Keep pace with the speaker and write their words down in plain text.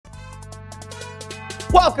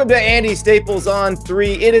Welcome to Andy Staples on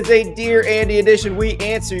 3. It is a Dear Andy edition. We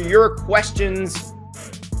answer your questions.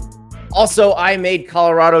 Also, I made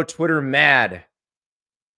Colorado Twitter mad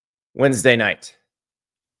Wednesday night.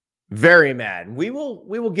 Very mad. We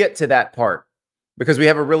will get to that part because we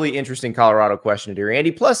have a really interesting Colorado question to Dear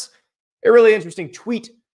Andy, plus a really interesting tweet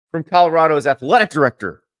from Colorado's athletic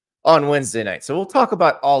director on Wednesday night. So we'll talk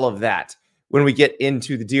about all of that when we get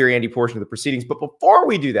into the Dear Andy portion of the proceedings. But before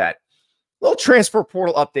we do that, a little transfer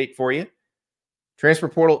portal update for you. Transfer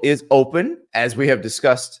portal is open, as we have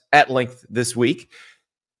discussed at length this week.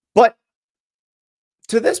 But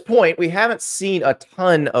to this point, we haven't seen a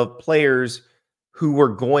ton of players who were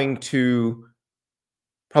going to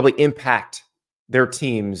probably impact their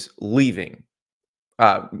teams leaving.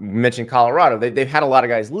 We mentioned Colorado. They've had a lot of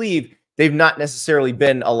guys leave. They've not necessarily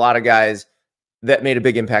been a lot of guys that made a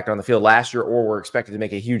big impact on the field last year or were expected to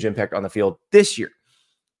make a huge impact on the field this year.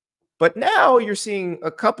 But now you're seeing a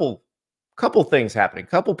couple things happening, a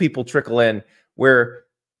couple people trickle in where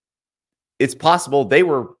it's possible they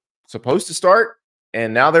were supposed to start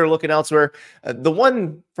and now they're looking elsewhere. The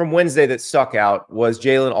one from Wednesday that stuck out was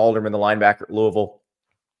Jalen Alderman, the linebacker at Louisville.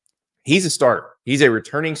 He's a starter. He's a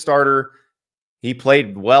returning starter. He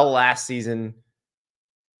played well last season,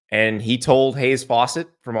 and he told Hayes Fawcett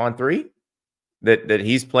from On 3 that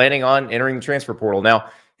he's planning on entering the transfer portal. Now,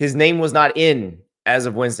 his name was not in as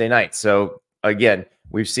of Wednesday night. So again,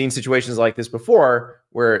 we've seen situations like this before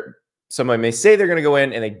where somebody may say they're going to go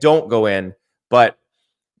in and they don't go in, but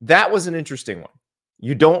that was an interesting one.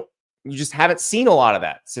 You just haven't seen a lot of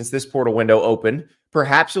that since this portal window opened.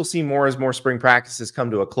 Perhaps you'll see more as more spring practices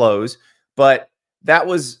come to a close, but that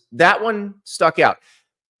one stuck out.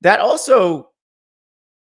 That also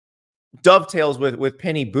dovetails with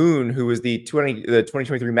Penny Boone, who was the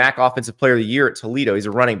 2023 MAC Offensive Player of the Year at Toledo. He's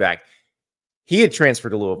a running back. He had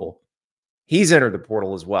transferred to Louisville. He's entered the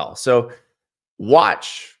portal as well. So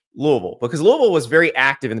watch Louisville, because Louisville was very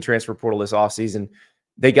active in the transfer portal this offseason.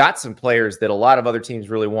 They got some players that a lot of other teams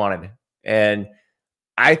really wanted. And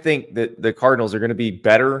I think that the Cardinals are going to be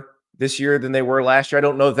better this year than they were last year. I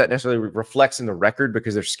don't know if that necessarily reflects in the record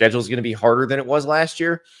because their schedule is going to be harder than it was last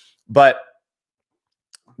year. But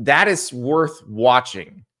that is worth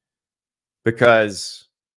watching, because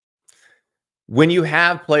when you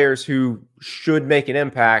have players who should make an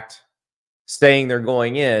impact saying they're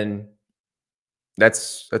going in,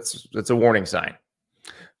 that's a warning sign.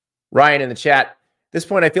 Ryan in the chat, at this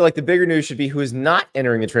point, I feel like the bigger news should be who is not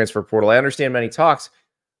entering the transfer portal. I understand many talks.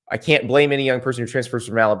 I can't blame any young person who transfers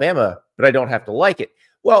from Alabama, but I don't have to like it.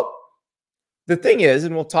 Well, the thing is,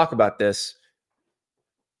 and we'll talk about this,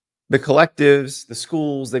 the collectives, the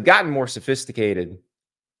schools, they've gotten more sophisticated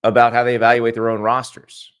about how they evaluate their own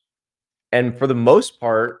rosters. And for the most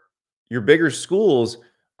part, your bigger schools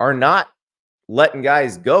are not letting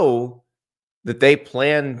guys go that they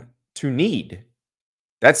plan to need.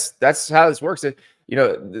 That's how this works. You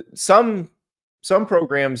know, some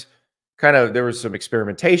programs there was some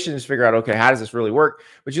experimentation to figure out, okay, how does this really work?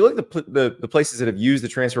 But you look at the places that have used the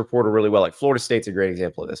transfer portal really well, like Florida State's a great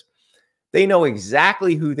example of this. They know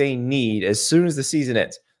exactly who they need as soon as the season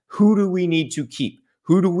ends. Who do we need to keep?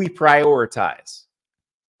 Who do we prioritize?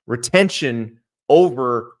 Retention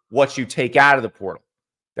over what you take out of the portal.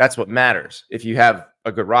 That's what matters if you have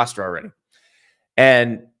a good roster already.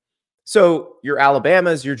 And so your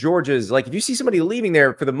Alabamas, your Georgias, like if you see somebody leaving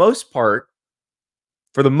there, for the most part,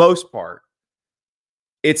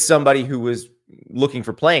 it's somebody who was looking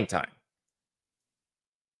for playing time,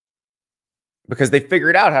 because they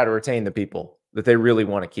figured out how to retain the people that they really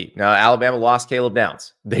want to keep. Now, Alabama lost Caleb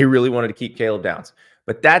Downs. They really wanted to keep Caleb Downs.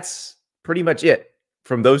 But that's pretty much it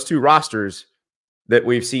from those two rosters that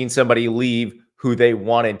we've seen somebody leave who they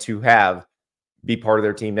wanted to have be part of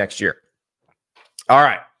their team next year. All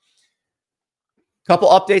right. Couple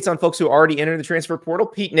updates on folks who already entered the transfer portal.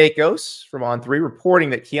 Pete Nakos from On 3 reporting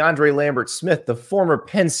that Keandre Lambert-Smith, the former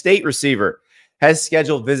Penn State receiver, has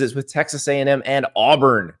scheduled visits with Texas A&M and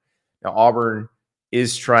Auburn. Now, Auburn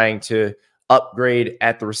is trying to upgrade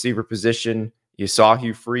at the receiver position. You saw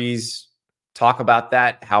Hugh Freeze talk about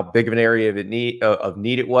that, how big of an area of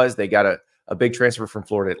need it was. They got a big transfer from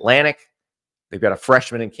Florida Atlantic. They've got a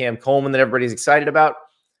freshman in Cam Coleman that everybody's excited about.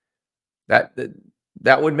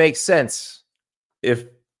 That would make sense if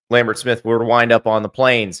Lambert-Smith were to wind up on the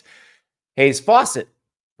Plains. Hayes Fawcett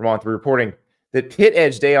from On 3 reporting that Pitt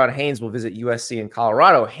edge Deion Haynes will visit USC in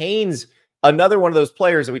Colorado. Haynes, another one of those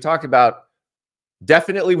players that we talked about,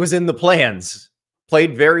 definitely was in the plans.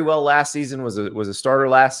 Played very well last season, was a starter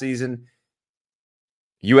last season.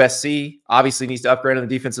 USC obviously needs to upgrade on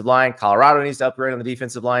the defensive line. Colorado needs to upgrade on the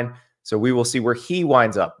defensive line. So we will see where he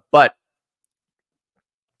winds up. But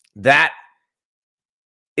that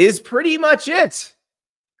is pretty much it.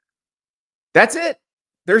 That's it.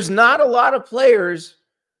 There's not a lot of players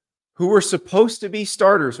who are supposed to be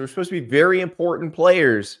starters, who are supposed to be very important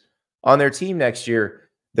players on their team next year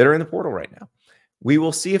that are in the portal right now. We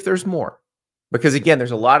will see if there's more. Because again,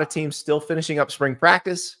 there's a lot of teams still finishing up spring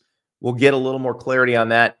practice. We'll get a little more clarity on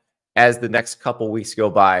that as the next couple weeks go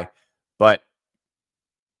by. But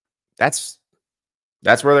that's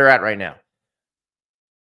where they're at right now.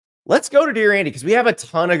 Let's go to Dear Andy, because we have a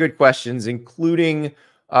ton of good questions, including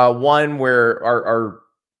one where our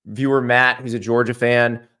viewer Matt, who's a Georgia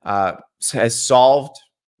fan, has solved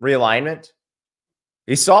realignment.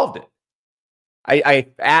 He solved it. I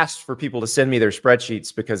asked for people to send me their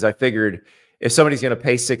spreadsheets because I figured if somebody's going to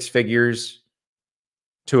pay 6 figures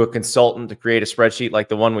to a consultant to create a spreadsheet like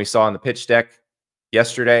the one we saw in the pitch deck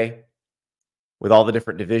yesterday with all the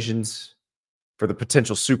different divisions for the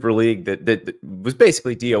potential Super League that was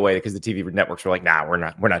basically DOA because the TV networks were like, nah, we're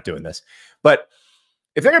not doing this. But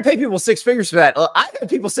if they're going to pay people 6 figures for that, I've had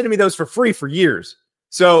people sending me those for free for years.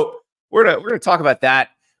 So we're gonna talk about that.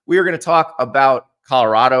 We are going to talk about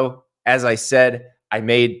Colorado. As I said, I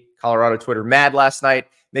made Colorado Twitter mad last night.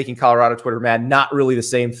 Making Colorado Twitter mad, not really the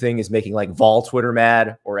same thing as making like Vol Twitter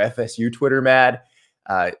mad or FSU Twitter mad.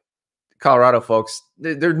 Colorado folks,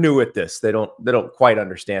 they're new at this. They don't quite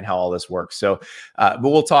understand how all this works. So, but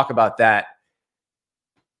we'll talk about that.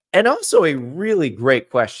 And also a really great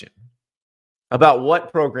question about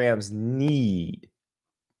what programs need.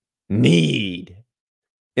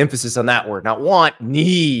 Emphasis on that word, not want,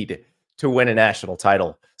 need to win a national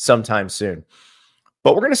title sometime soon.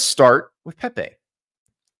 But we're going to start with Pepe.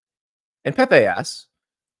 And Pepe asks,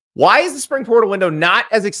 why is the spring portal window not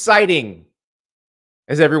as exciting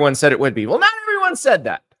as everyone said it would be? Well, not everyone said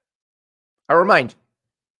that. I remind you,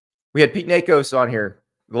 we had Pete Nakos on here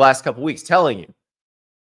the last couple of weeks telling you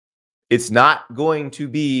it's not going to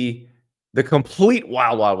be the complete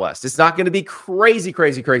wild, wild west. It's not going to be crazy.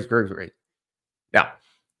 Now,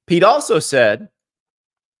 Pete also said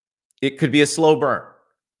it could be a slow burn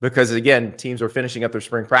because, again, teams are finishing up their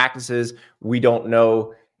spring practices. We don't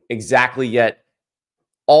know exactly yet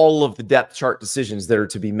all of the depth chart decisions that are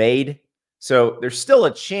to be made. So there's still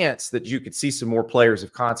a chance that you could see some more players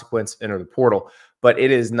of consequence enter the portal, but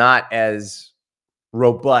it is not as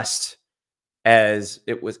robust as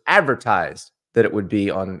it was advertised that it would be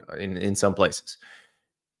in some places.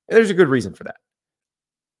 And there's a good reason for that.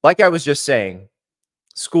 Like I was just saying,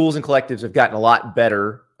 schools and collectives have gotten a lot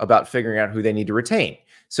better about figuring out who they need to retain.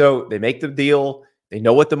 So they make the deal, they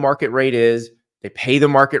know what the market rate is, they pay the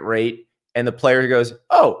market rate, and the player goes,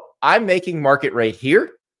 oh, I'm making market rate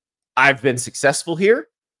here. I've been successful here.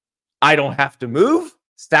 I don't have to move.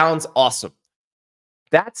 Sounds awesome.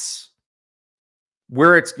 That's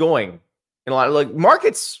where it's going. And a lot of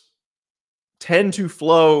markets tend to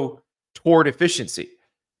flow toward efficiency.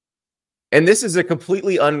 And this is a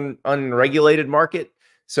completely unregulated market.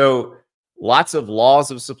 So lots of laws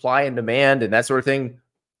of supply and demand and that sort of thing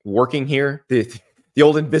working here. The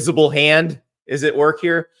old invisible hand is at work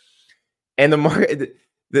here. And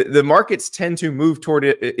the markets tend to move toward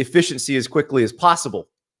efficiency as quickly as possible.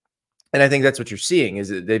 And I think that's what you're seeing is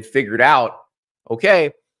that they've figured out,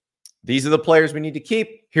 okay, these are the players we need to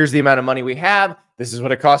keep. Here's the amount of money we have. This is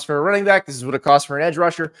what it costs for a running back. This is what it costs for an edge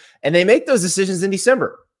rusher. And they make those decisions in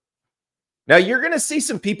December. Now, you're going to see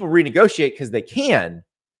some people renegotiate because they can,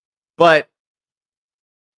 but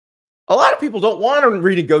a lot of people don't want to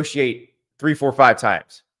renegotiate 3, 4, 5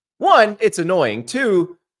 times. One, it's annoying.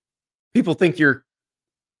 Two, people think you're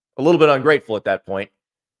a little bit ungrateful at that point.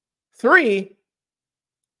 3,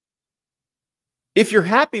 if you're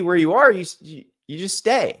happy where you are, you just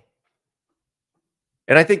stay.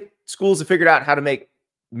 And I think schools have figured out how to make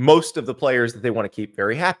most of the players that they want to keep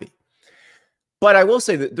very happy. But I will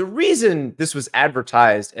say that the reason this was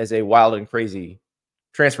advertised as a wild and crazy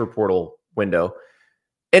transfer portal window,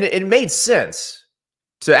 and it made sense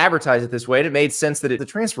to advertise it this way, and it made sense that the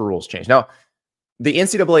transfer rules changed. Now, the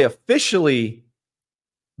NCAA officially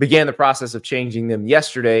began the process of changing them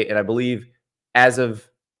yesterday, and I believe as of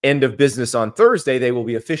end of business on Thursday, they will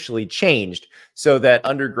be officially changed so that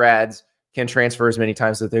undergrads can transfer as many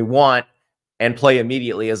times as they want and play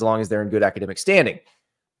immediately as long as they're in good academic standing.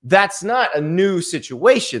 That's not a new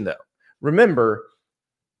situation, though. Remember,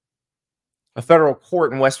 a federal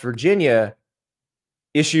court in West Virginia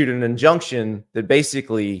issued an injunction that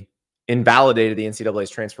basically invalidated the NCAA's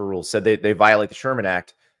transfer rules, said they violate the Sherman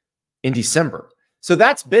Act in December. So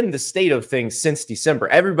that's been the state of things since December.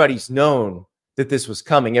 Everybody's known that this was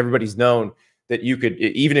coming. Everybody's known that you could,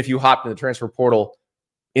 even if you hopped in the transfer portal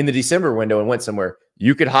in the December window and went somewhere,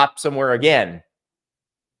 you could hop somewhere again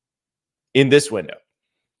in this window.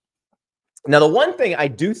 Now, the one thing I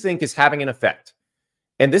do think is having an effect,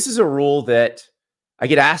 and this is a rule that I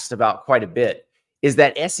get asked about quite a bit, is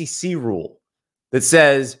that SEC rule that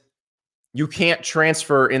says you can't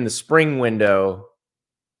transfer in the spring window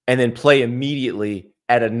and then play immediately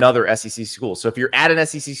at another SEC school. So if you're at an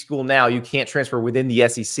SEC school now, you can't transfer within the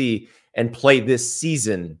SEC and play this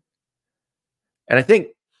season. And I think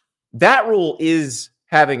that rule is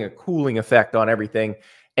having a cooling effect on everything.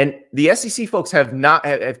 And the SEC folks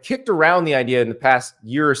have kicked around the idea in the past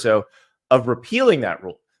year or so of repealing that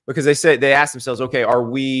rule, because they ask themselves, okay, are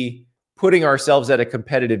we putting ourselves at a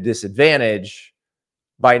competitive disadvantage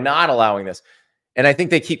by not allowing this? And I think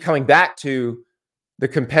they keep coming back to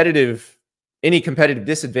any competitive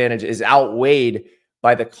disadvantage is outweighed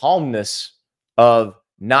by the calmness of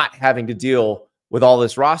not having to deal with all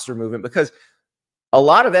this roster movement, because a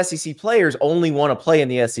lot of SEC players only want to play in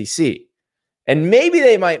the SEC. And maybe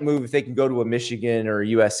they might move if they can go to a Michigan or a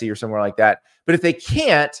USC or somewhere like that. But if they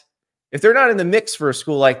can't, if they're not in the mix for a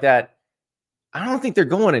school like that, I don't think they're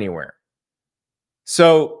going anywhere.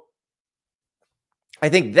 So I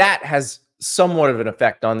think that has somewhat of an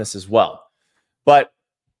effect on this as well. But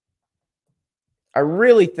I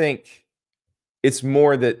really think it's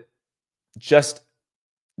more that just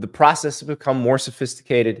the process has become more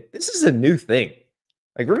sophisticated. This is a new thing.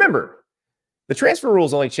 Like, remember, the transfer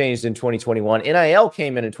rules only changed in 2021. NIL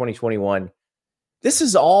came in 2021. This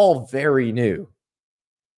is all very new.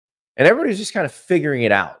 And everybody's just kind of figuring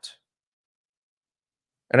it out.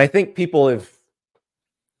 And I think people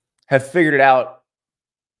have figured it out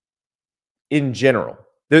in general.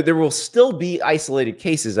 There will still be isolated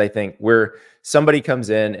cases, I think, where somebody comes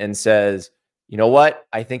in and says, you know what,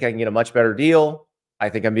 I think I can get a much better deal. I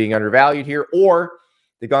think I'm being undervalued here. Or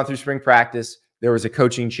they've gone through spring practice. There was a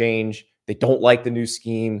coaching change. They don't like the new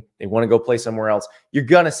scheme. They want to go play somewhere else. You're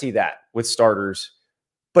going to see that with starters,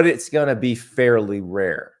 but it's going to be fairly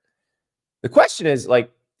rare. The question is, like,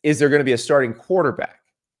 is there going to be a starting quarterback,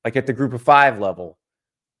 like at the group of 5 level,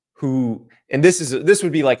 who, and this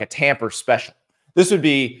would be like a tamper special. This would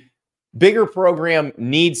be bigger program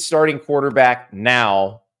needs starting quarterback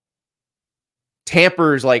now,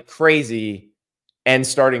 tampers like crazy, and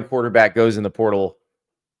starting quarterback goes in the portal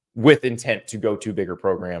with intent to go to bigger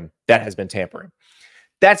program that has been tampering.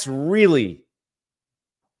 That's really,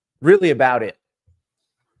 really about it.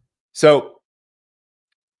 So,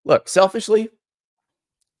 look, selfishly,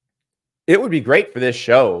 it would be great for this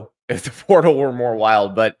show if the portal were more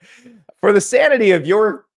wild, but for the sanity of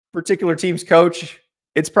your particular team's coach,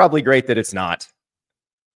 it's probably great that it's not.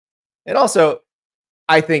 And also,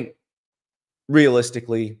 I think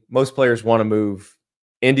realistically, most players want to move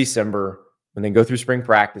in December when they go through spring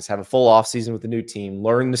practice, have a full offseason with the new team,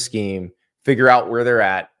 learn the scheme, figure out where they're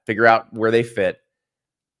at, figure out where they fit.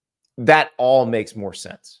 That all makes more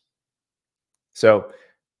sense. So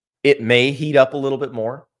it may heat up a little bit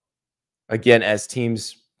more, again, as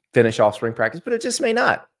teams finish off spring practice, but it just may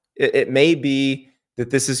not. It may be that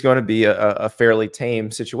this is going to be a fairly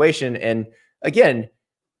tame situation. And again,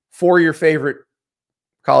 for your favorite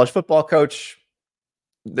college football coach,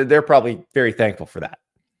 they're probably very thankful for that.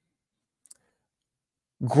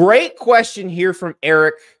 Great question here from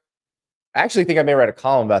Eric. I actually think I may write a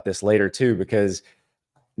column about this later too, because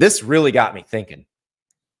this really got me thinking.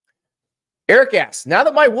 Eric asks, now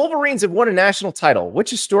that my Wolverines have won a national title,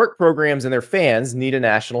 which historic programs and their fans need a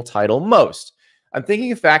national title most? I'm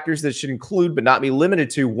thinking of factors that should include but not be limited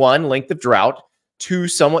to: 1, length of drought; 2,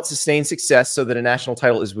 somewhat sustained success so that a national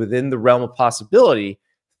title is within the realm of possibility;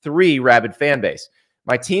 3, rabid fan base.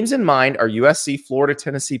 My teams in mind are USC, Florida,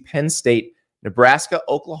 Tennessee, Penn State, Nebraska,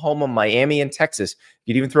 Oklahoma, Miami, and Texas.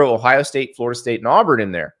 You'd even throw Ohio State, Florida State, and Auburn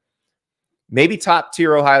in there. Maybe top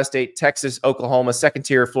tier Ohio State, Texas, Oklahoma; second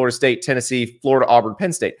tier Florida State, Tennessee, Florida, Auburn,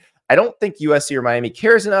 Penn State. I don't think USC or Miami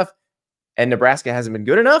cares enough, and Nebraska hasn't been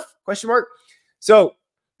good enough? Question mark. So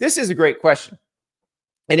this is a great question.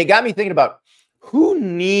 And it got me thinking about who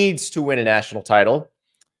needs to win a national title,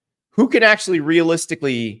 who can actually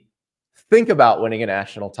realistically think about winning a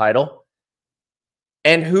national title,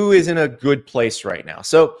 and who is in a good place right now.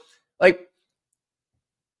 So, like,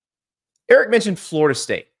 Eric mentioned Florida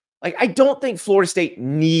State. Like, I don't think Florida State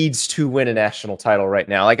needs to win a national title right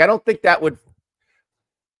now. Like, I don't think that would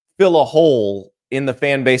fill a hole in the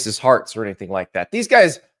fan base's hearts or anything like that. These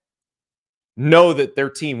guys know that their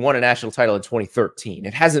team won a national title in 2013.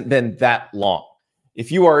 It hasn't been that long.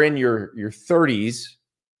 If you are in your 30s,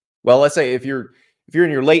 well, let's say if you're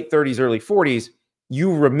in your late 30s, early 40s,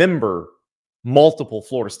 you remember multiple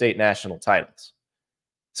Florida State national titles.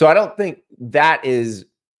 So I don't think that is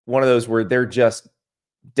one of those where they're just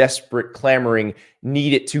desperate clamoring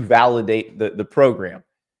need it to validate the program.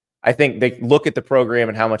 I think they look at the program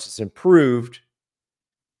and how much it's improved,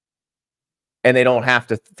 and they don't have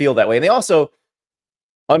to feel that way. And they also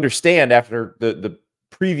understand after the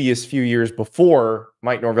previous few years before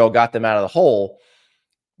Mike Norvell got them out of the hole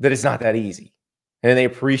that it's not that easy. And they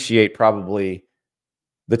appreciate probably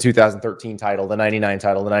the 2013 title, the 99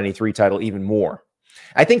 title, the 93 title even more.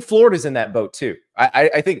 I think Florida's in that boat too.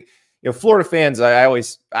 I think, Florida fans,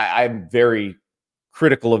 I'm very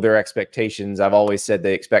critical of their expectations. I've always said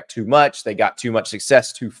they expect too much. They got too much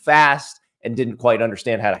success too fast and didn't quite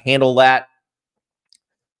understand how to handle that.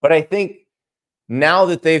 But I think now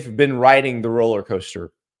that they've been riding the roller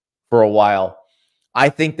coaster for a while, I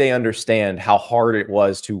think they understand how hard it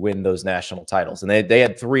was to win those national titles. And they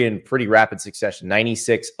had 3 in pretty rapid succession,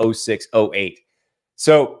 96, 06, 08.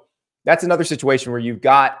 So that's another situation where you've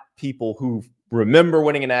got people who remember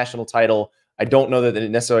winning a national title. I don't know that they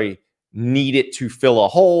necessarily need it to fill a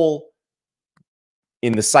hole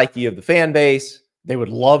in the psyche of the fan base. They would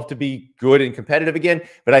love to be good and competitive again.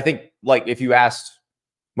 But I think, like, if you asked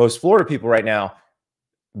most Florida people right now,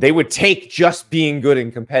 they would take just being good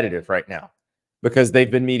and competitive right now, because they've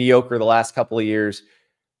been mediocre the last couple of years.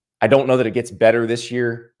 I don't know that it gets better this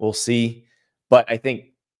year. We'll see. But I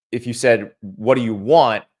think if you said, what do you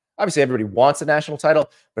want? Obviously, everybody wants a national title,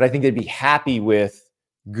 but I think they'd be happy with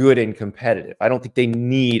good and competitive. I don't think they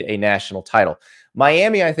need a national title.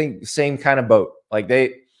 Miami, I think, same kind of boat. Like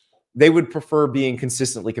they would prefer being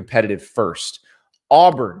consistently competitive first.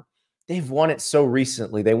 Auburn, they've won it so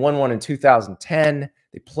recently. They won one in 2010.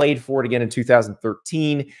 They played for it again in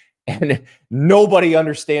 2013. And nobody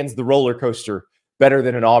understands the roller coaster better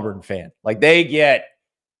than an Auburn fan. Like, they get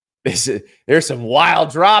this. There's some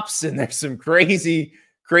wild drops and there's some crazy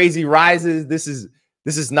rises. This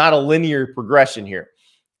is not a linear progression here.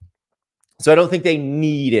 So I don't think they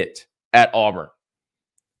need it at Auburn.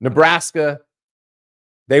 Nebraska,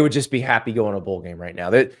 they would just be happy going to a bowl game right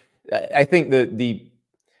now. I think the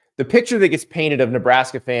picture that gets painted of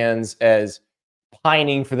Nebraska fans as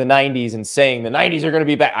pining for the 90s and saying the 90s are going to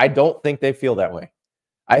be back, I don't think they feel that way.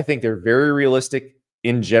 I think they're very realistic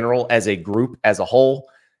in general as a group, as a whole.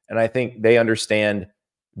 And I think they understand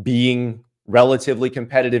being relatively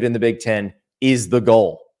competitive in the Big Ten is the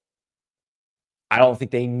goal. I don't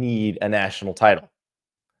think they need a national title.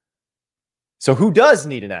 So who does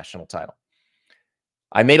need a national title?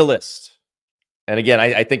 I made a list. And again,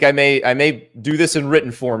 I think I may do this in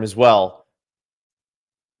written form as well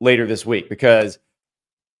later this week, because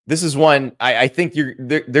this is one I think there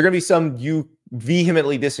are going to be some you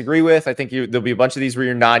vehemently disagree with. I think there'll be a bunch of these where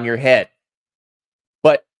you're nodding your head.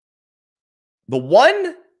 But the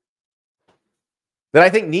one that I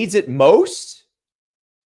think needs it most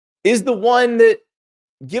is the one that,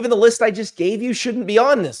 given the list I just gave you, shouldn't be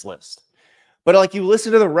on this list. But like, you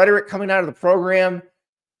listen to the rhetoric coming out of the program,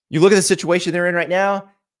 you look at the situation they're in right now,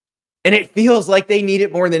 and it feels like they need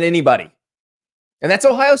it more than anybody. And that's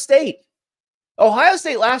Ohio State. Ohio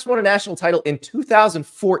State last won a national title in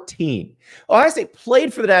 2014. Ohio State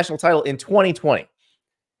played for the national title in 2020.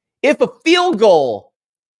 If a field goal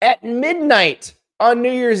at midnight on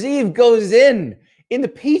New Year's Eve goes in the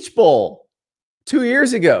Peach Bowl 2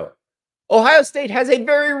 years ago, Ohio State has a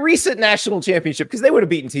very recent national championship, because they would have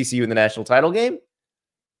beaten TCU in the national title game.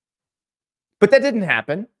 But that didn't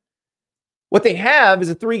happen. What they have is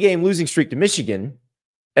a 3-game losing streak to Michigan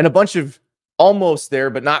and a bunch of almost there,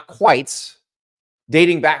 but not quite,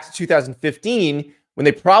 dating back to 2015, when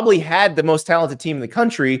they probably had the most talented team in the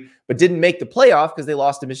country, but didn't make the playoff because they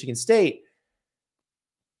lost to Michigan State.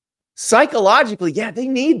 Psychologically, yeah, they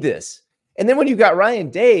need this. And then when you got Ryan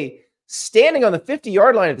Day standing on the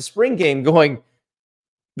 50-yard line at the spring game going,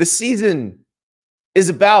 the season is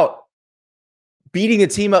about beating a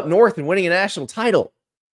team up north and winning a national title.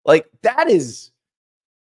 Like, that's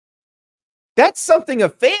something a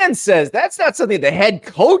fan says. That's not something the head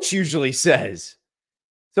coach usually says.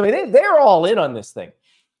 So, I mean, they're all in on this thing.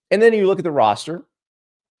 And then you look at the roster.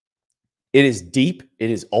 It is deep. It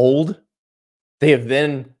is old. They have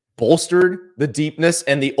then bolstered the deepness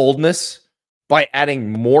and the oldness by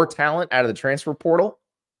adding more talent out of the transfer portal.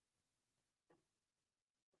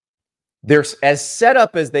 They're as set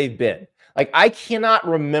up as they've been. Like, I cannot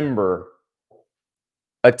remember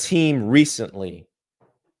a team recently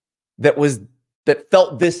that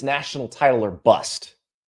felt this national title or bust.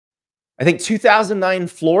 I think 2009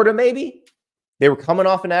 Florida, maybe. They were coming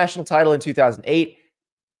off a national title in 2008.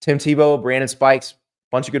 Tim Tebow, Brandon Spikes, a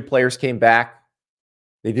bunch of good players came back.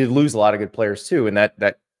 They did lose a lot of good players too, and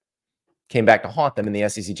that came back to haunt them in the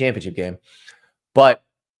SEC championship game. But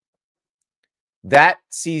That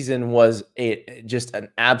season was just an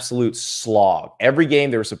absolute slog. Every game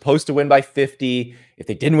they were supposed to win by 50. If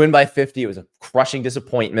they didn't win by 50, it was a crushing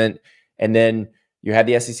disappointment. And then you had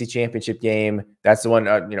the SEC championship game. That's the one,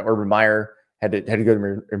 Urban Meyer had to go to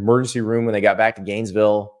the emergency room when they got back to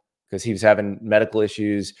Gainesville because he was having medical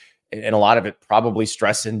issues. And a lot of it probably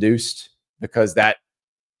stress-induced because that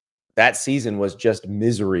season was just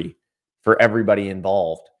misery for everybody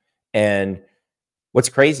involved. And what's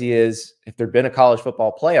crazy is if there'd been a college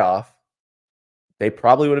football playoff, they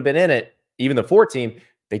probably would have been in it. Even the 4 team,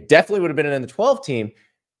 they definitely would have been in the 12 team.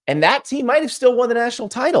 And that team might have still won the national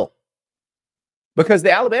title because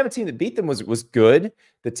the Alabama team that beat them was good.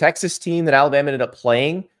 The Texas team that Alabama ended up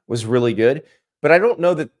playing was really good. But I don't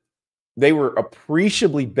know that they were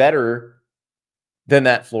appreciably better than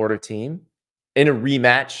that Florida team. In a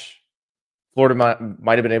rematch, Florida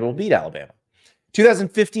might have been able to beat Alabama.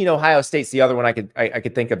 2015 Ohio State's the other one I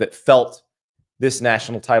could think of that felt this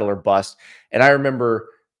national title or bust. And I remember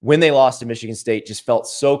when they lost to Michigan State, just felt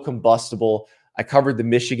so combustible. I covered the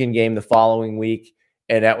Michigan game the following week,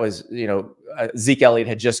 and that was, Zeke Elliott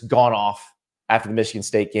had just gone off after the Michigan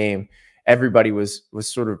State game. Everybody was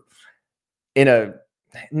sort of in a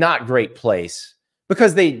not great place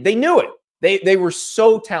because they knew it. They were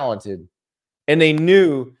so talented, and they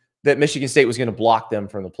knew that Michigan State was going to block them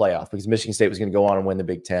from the playoff because Michigan State was going to go on and win the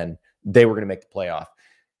Big Ten. They were going to make the playoff.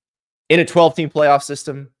 In a 12-team playoff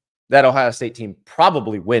system, that Ohio State team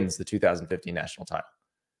probably wins the 2015 national title.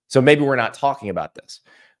 So maybe we're not talking about this.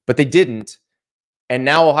 But they didn't. And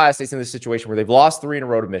now Ohio State's in this situation where they've lost 3 in a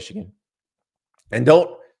row to Michigan. And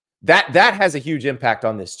that has a huge impact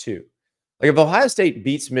on this too. Like if Ohio State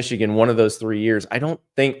beats Michigan one of those 3 years, I don't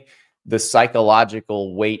think the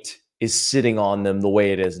psychological weight is sitting on them the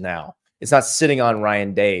way it is now. It's not sitting on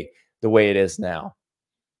Ryan Day the way it is now.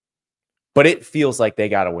 But it feels like they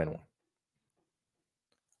got to win one.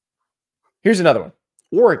 Here's another one.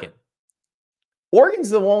 Oregon. Oregon's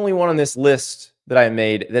the only one on this list that I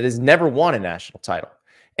made that has never won a national title.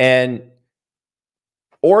 And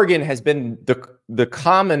Oregon has been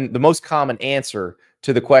the most common answer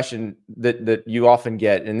to the question that you often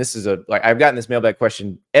get. And this is I've gotten this mailbag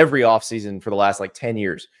question every offseason for the last 10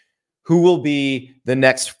 years. Who will be the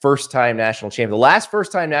next first-time national champion? The last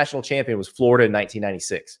first-time national champion was Florida in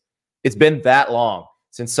 1996. It's been that long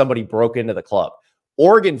since somebody broke into the club.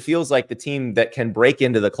 Oregon feels like the team that can break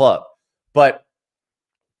into the club, but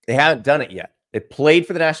they haven't done it yet. They played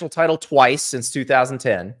for the national title twice since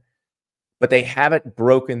 2010, but they haven't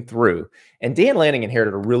broken through. And Dan Lanning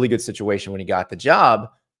inherited a really good situation when he got the job,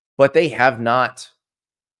 but they have not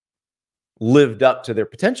lived up to their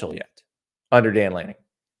potential yet under Dan Lanning.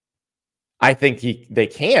 I think they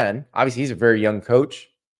can. Obviously, he's a very young coach.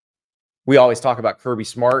 We always talk about Kirby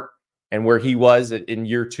Smart and where he was in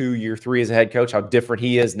year 2, year 3 as a head coach, how different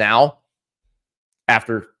he is now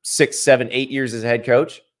after 6, 7, 8 years as a head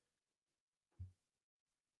coach.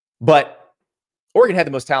 But Oregon had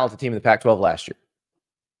the most talented team in the Pac-12 last year.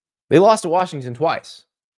 They lost to Washington twice.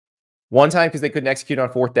 One time because they couldn't execute on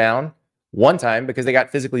 4th down. One time because they got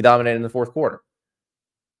physically dominated in the 4th quarter.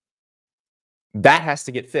 That has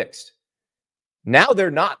to get fixed. Now they're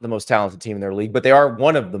not the most talented team in their league, but they are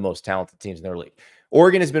one of the most talented teams in their league.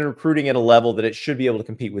 Oregon has been recruiting at a level that it should be able to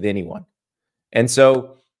compete with anyone. And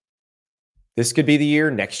so this could be the year.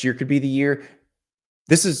 Next year could be the year.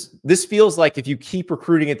 This feels like if you keep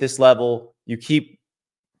recruiting at this level, you keep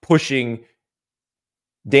pushing,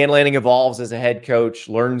 Dan Lanning evolves as a head coach,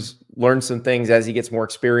 learns some things as he gets more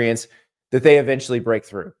experience, that they eventually break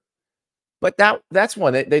through. But that's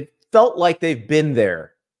one. They felt like they've been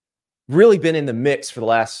there. Really been in the mix for the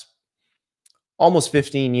last almost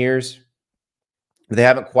 15 years. They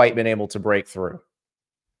haven't quite been able to break through.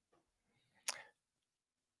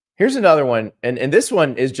 Here's another one, and this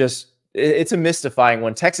one is it's a mystifying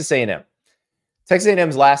one. Texas A&M. Texas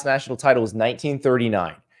A&M's last national title was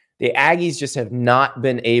 1939. The Aggies just have not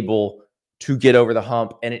been able to get over the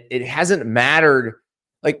hump, and it hasn't mattered.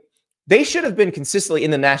 Like, they should have been consistently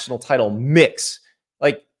in the national title mix.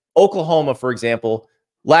 Like Oklahoma, for example,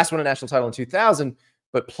 last won a national title in 2000,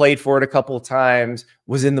 but played for it a couple of times,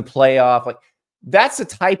 was in the playoff. Like, that's the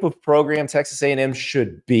type of program Texas A&M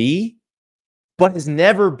should be, but has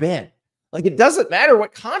never been. Like, it doesn't matter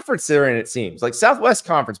what conference they're in, it seems. Like Southwest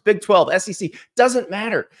Conference, Big 12, SEC, doesn't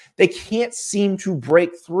matter. They can't seem to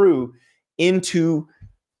break through into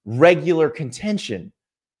regular contention.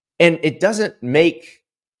 And it doesn't make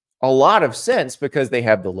a lot of sense because they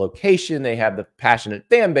have the location, they have the passionate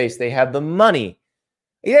fan base, they have the money.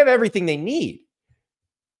 They have everything they need.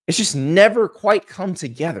 It's just never quite come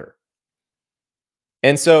together.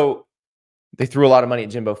 And so they threw a lot of money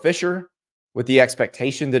at Jimbo Fisher. with the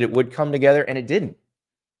expectation that it would come together, and it didn't.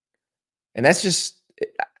 And that's just,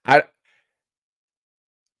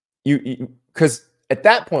 because at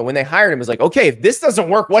that point, when they hired him, it was like, okay, if this doesn't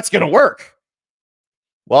work, what's going to work?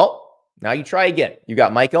 Well, now you try again. You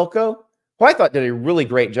got Mike Elko, who I thought did a really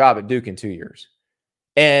great job at Duke in 2 years.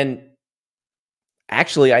 And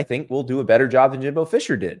actually, I think will do a better job than Jimbo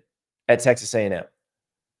Fisher did at Texas A&M.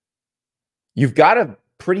 You've got a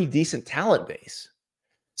pretty decent talent base.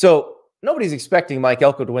 So nobody's expecting Mike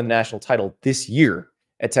Elko to win the national title this year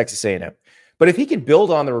at Texas A&M. But if he could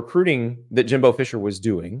build on the recruiting that Jimbo Fisher was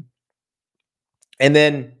doing and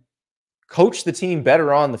then coach the team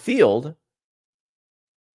better on the field,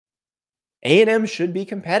 A&M should be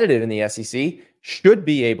competitive in the SEC, should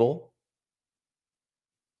be able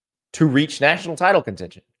to reach national title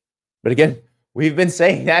contention. But again, we've been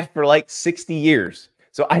saying that for like 60 years.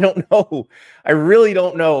 So I don't know. I really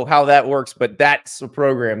don't know how that works, but that's a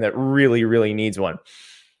program that really, really needs one.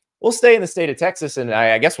 We'll stay in the state of Texas, and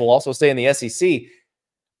I guess we'll also stay in the SEC.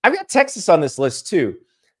 I've got Texas on this list too.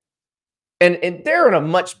 And they're in a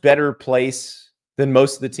much better place than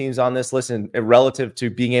most of the teams on this list and relative to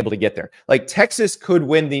being able to get there. Like Texas could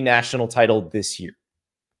win the national title this year.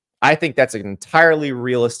 I think that's an entirely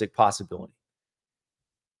realistic possibility.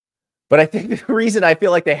 But I think the reason I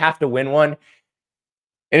feel like they have to win one,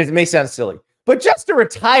 and it may sound silly, but just to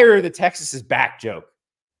retire the Texas is back joke.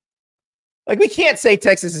 Like we can't say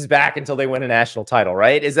Texas is back until they win a national title,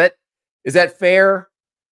 right? Is that fair?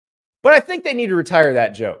 But I think they need to retire that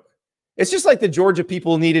joke. It's just like the Georgia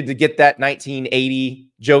people needed to get that 1980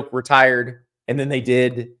 joke retired, and then they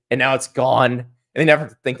did, and now it's gone, and they never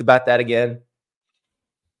think about that again.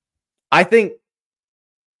 I think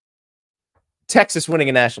Texas winning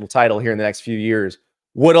a national title here in the next few years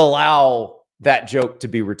would allow that joke to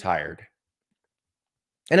be retired.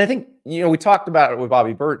 And I think, we talked about it with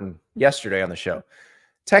Bobby Burton yesterday on the show.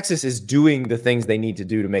 Texas is doing the things they need to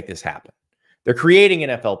do to make this happen. They're creating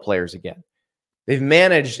NFL players again. They've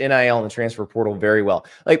managed NIL and the transfer portal very well.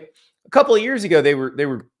 Like a couple of years ago, they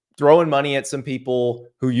were throwing money at some people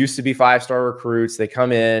who used to be 5-star recruits. They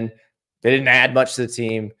come in, they didn't add much to the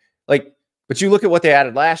team. But you look at what they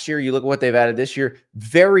added last year, you look at what they've added this year,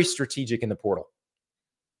 very strategic in the portal.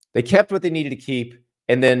 They kept what they needed to keep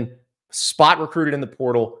and then spot recruited in the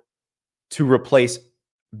portal to replace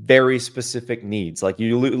very specific needs. Like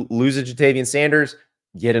you lose a Deion Sanders,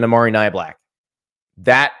 get an Amari Niblack.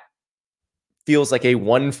 That feels like a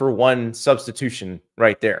 1-for-1 substitution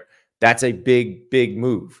right there. That's a big, big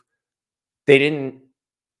move. They didn't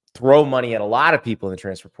throw money at a lot of people in the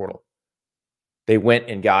transfer portal. They went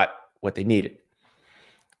and got what they needed.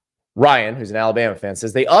 Ryan, who's an Alabama fan,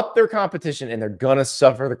 says they upped their competition and they're going to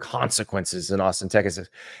suffer the consequences in Austin, Texas.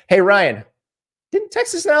 Hey, Ryan, didn't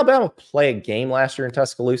Texas and Alabama play a game last year in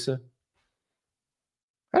Tuscaloosa?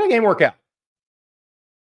 How did that game work out?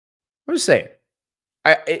 I'm just saying.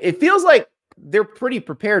 It feels like they're pretty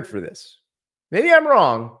prepared for this. Maybe I'm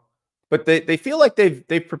wrong, but they feel like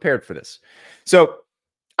they've prepared for this. So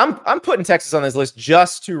I'm putting Texas on this list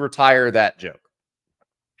just to retire that joke.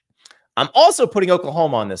 I'm also putting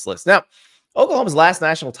Oklahoma on this list. Now, Oklahoma's last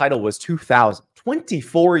national title was 2000,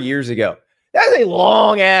 24 years ago. That's a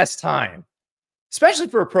long-ass time, especially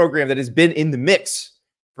for a program that has been in the mix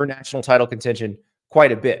for national title contention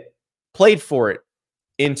quite a bit. Played for it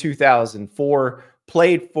in 2004,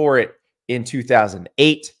 played for it in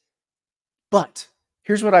 2008. But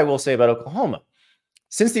here's what I will say about Oklahoma.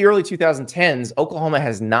 Since the early 2010s, Oklahoma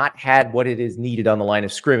has not had what it is needed on the line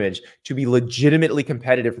of scrimmage to be legitimately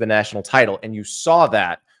competitive for the national title. And you saw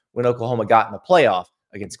that when Oklahoma got in the playoff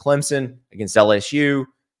against Clemson, against LSU.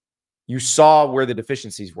 You saw where the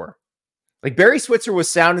deficiencies were. Like Barry Switzer was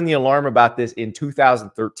sounding the alarm about this in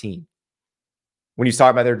 2013 when he was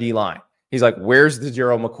talking about their D-line. He's like, where's the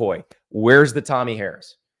Gerald McCoy? Where's the Tommy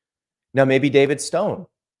Harris? Now, maybe David Stone,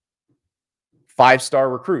 5-star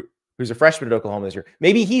recruit, who's a freshman at Oklahoma this year.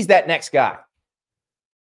 Maybe he's that next guy.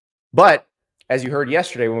 But as you heard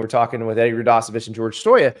yesterday when we were talking with Eddie Radosevich and George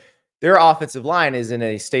Stoya, their offensive line is in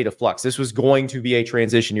a state of flux. This was going to be a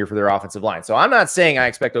transition year for their offensive line. So I'm not saying I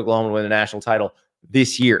expect Oklahoma to win a national title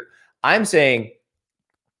this year. I'm saying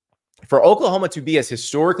for Oklahoma to be as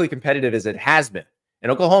historically competitive as it has been,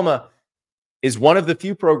 and Oklahoma is one of the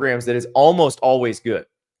few programs that is almost always good.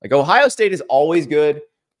 Like Ohio State is always good.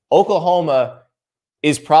 Oklahoma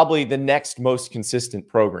is probably the next most consistent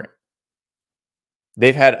program.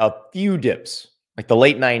 They've had a few dips, like the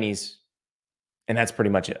late 90s, and that's pretty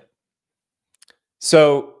much it.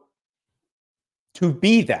 So to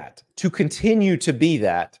be that, to continue to be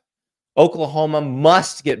that, Oklahoma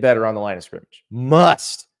must get better on the line of scrimmage.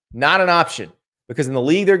 Must. Not an option. because in the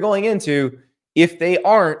league they're going into, if they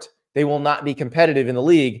aren't, they will not be competitive in the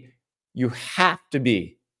league. You have to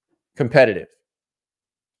be competitive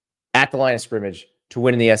at the line of scrimmage to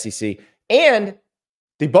win in the SEC. And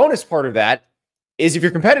the bonus part of that is if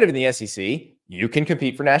you're competitive in the SEC, you can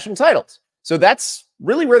compete for national titles. So that's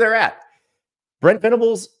really where they're at. Brent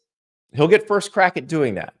Venables, he'll get first crack at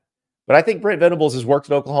doing that. But I think Brent Venables has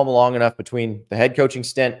worked at Oklahoma long enough between the head coaching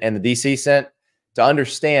stint and the DC stint to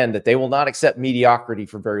understand that they will not accept mediocrity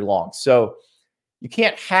for very long. So you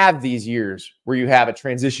can't have these years where you have a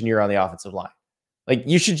transition year on the offensive line. Like,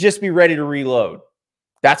 you should just be ready to reload.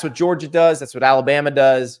 That's what Georgia does. That's what Alabama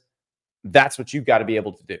does. That's what you've got to be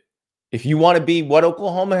able to do. If you want to be what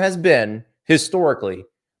Oklahoma has been historically,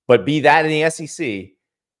 but be that in the SEC,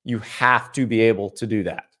 you have to be able to do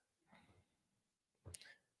that.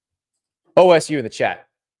 OSU in the chat.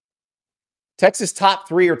 Texas top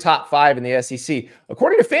 3 or top 5 in the SEC.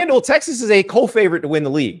 According to FanDuel, Texas is a co-favorite to win the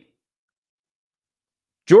league.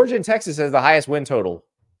 Georgia and Texas has the highest win total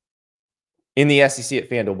in the SEC at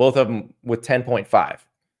FanDuel, both of them with 10.5.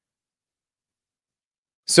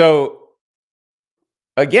 So,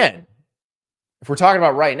 again, if we're talking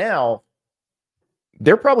about right now,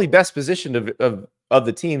 they're probably best positioned of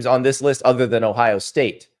the teams on this list other than Ohio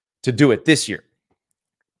State to do it this year.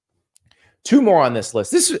 2 more on this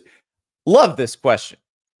list. Love this question.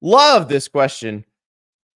 Love this question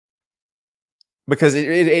because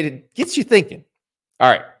it gets you thinking. All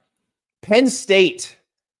right. Penn State,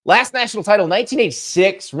 last national title,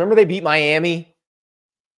 1986. Remember they beat Miami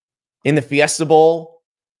in the Fiesta Bowl?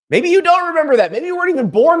 Maybe you don't remember that. Maybe you weren't even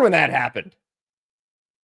born when that happened.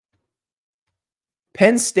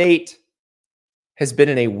 Penn State has been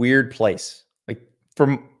in a weird place. Like,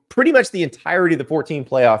 for pretty much the entirety of the 14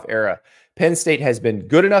 playoff era, Penn State has been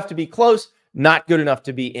good enough to be close, not good enough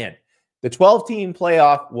to be in. The 12-team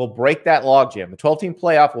playoff will break that logjam. The 12-team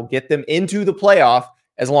playoff will get them into the playoff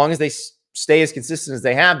as long as they stay as consistent as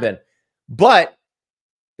they have been. But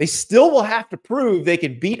they still will have to prove they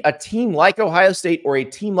can beat a team like Ohio State or a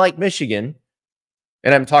team like Michigan.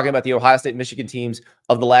 And I'm talking about the Ohio State, Michigan teams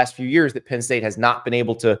of the last few years that Penn State has not been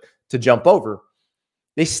able to jump over.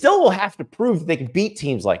 They still will have to prove that they can beat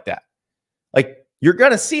teams like that. Like, you're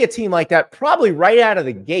going to see a team like that probably right out of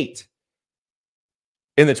the gate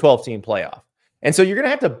in the 12-team playoff. And so you're going to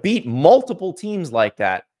have to beat multiple teams like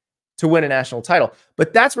that to win a national title.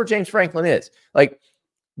 But that's where James Franklin is. Like,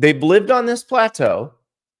 they've lived on this plateau,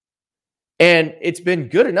 and it's been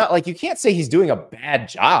good enough. Like, you can't say he's doing a bad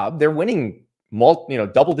job. They're winning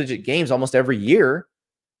double-digit games almost every year.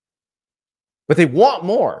 But they want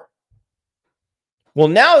more. Well,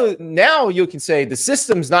 now you can say the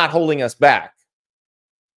system's not holding us back.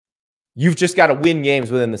 You've just got to win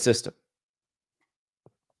games within the system.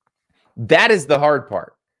 That is the hard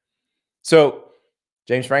part. So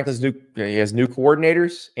James Franklin's he has new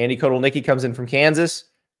coordinators. Andy Kotelnicki comes in from Kansas.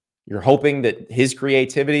 You're hoping that his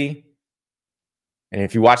creativity, and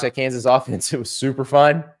if you watch that Kansas offense, it was super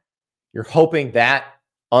fun. You're hoping that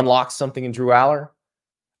unlocks something in Drew Aller.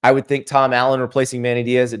 I would think Tom Allen replacing Manny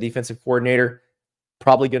Diaz at defensive coordinator,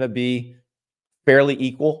 probably going to be fairly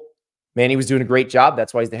equal. Manny was doing a great job.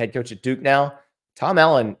 That's why he's the head coach at Duke now. Tom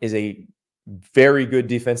Allen is a very good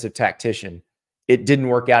defensive tactician. It didn't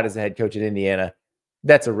work out as the head coach at Indiana.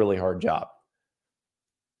 That's a really hard job.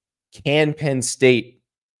 Can Penn State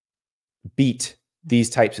beat these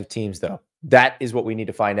types of teams, though? That is what we need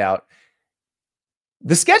to find out.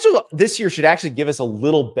 The schedule this year should actually give us a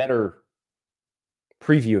little better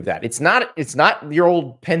preview of that. It's not your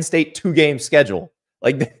old Penn State 2-game schedule.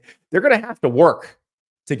 Like, they're going to have to work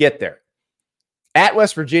to get there. At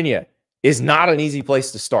West Virginia is not an easy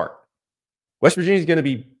place to start. West Virginia is going to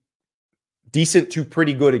be decent to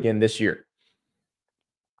pretty good again this year.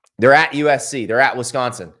 They're at USC. They're at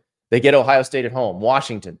Wisconsin. They get Ohio State at home,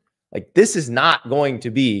 Washington. Like, this is not going to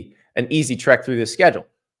be an easy trek through this schedule.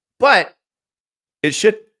 But it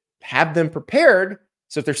should have them prepared.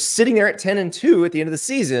 So if they're sitting there at 10-2 at the end of the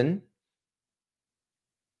season,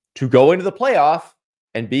 to go into the playoff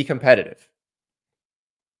and be competitive.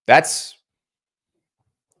 That's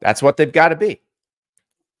what they've got to be.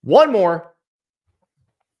 One more.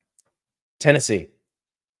 Tennessee.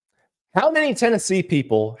 How many Tennessee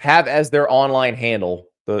people have as their online handle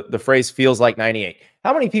the phrase feels like 98?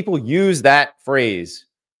 How many people use that phrase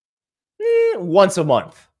once a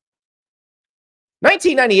month?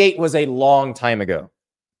 1998 was a long time ago.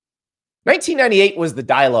 1998 was the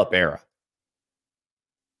dial-up era.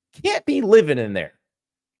 Can't be living in there.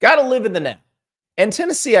 Got to live in the now. And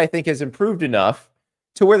Tennessee, I think, has improved enough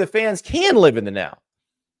to where the fans can live in the now.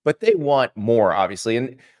 But they want more, obviously.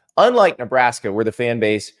 And unlike Nebraska, where the fan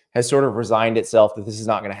base has sort of resigned itself that this is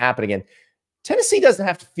not going to happen again. Tennessee doesn't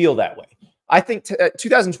have to feel that way. I think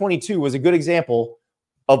 2022 was a good example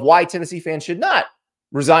of why Tennessee fans should not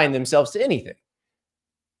resign themselves to anything.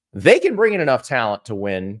 They can bring in enough talent to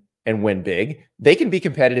win and win big. They can be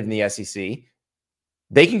competitive in the SEC.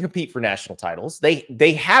 They can compete for national titles.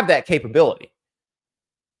 They have that capability.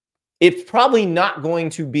 It's probably not going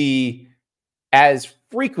to be as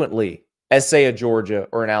frequently as, say, a Georgia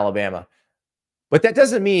or an Alabama. But that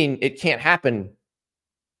doesn't mean it can't happen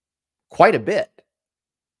quite a bit.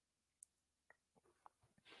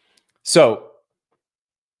 So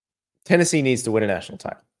Tennessee needs to win a national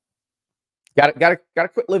title. Got to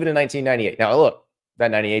quit living in 1998. Now, look,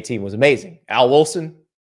 that 98 team was amazing. Al Wilson,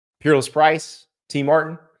 Peerless Price, T.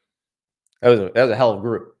 Martin. That was a hell of a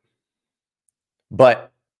group.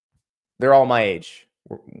 But they're all my age.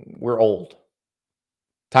 We're old.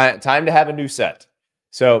 Time to have a new set.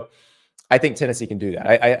 So I think Tennessee can do that.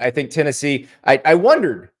 I think Tennessee, I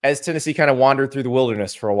wondered as Tennessee kind of wandered through the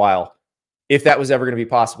wilderness for a while if that was ever going to be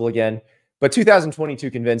possible again. But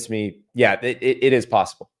 2022 convinced me, yeah, it is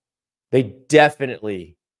possible. They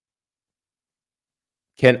definitely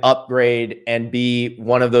can upgrade and be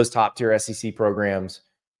one of those top tier SEC programs.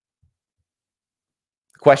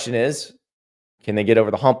 The question is, can they get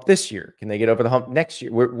over the hump this year? Can they get over the hump next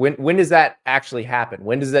year? When does that actually happen?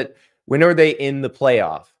 When are they in the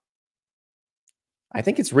playoff? I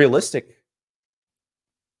think it's realistic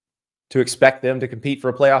to expect them to compete for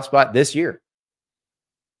a playoff spot this year.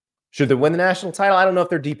 Should they win the national title? I don't know if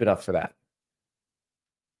they're deep enough for that.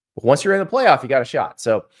 But once you're in the playoff, you got a shot.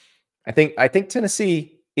 So I think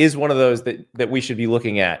Tennessee is one of those that we should be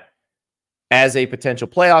looking at as a potential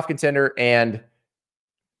playoff contender and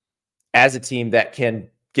as a team that can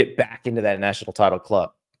get back into that national title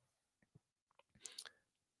club.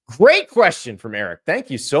 Great question from Eric. Thank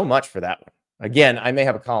you so much for that one. Again, I may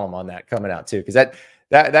have a column on that coming out too, because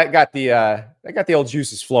that got the old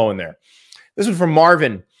juices flowing there. This one from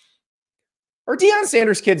Marvin. Are Deion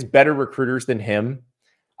Sanders kids better recruiters than him?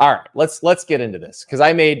 All right, let's get into this, because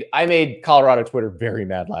I made Colorado Twitter very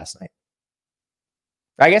mad last night.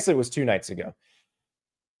 I guess it was 2 nights ago.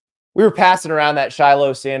 We were passing around that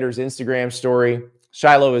Shiloh Sanders Instagram story.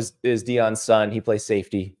 Shiloh is Deion's son. He plays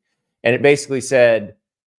safety. And it basically said,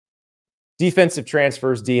 defensive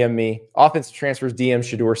transfers DM me. Offensive transfers DM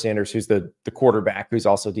Shedeur Sanders, who's the quarterback, who's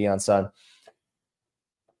also Deion's son.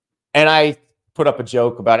 And I put up a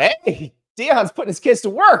joke about, hey, Deion's putting his kids to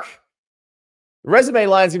work. The resume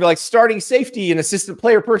line's going to be like starting safety and assistant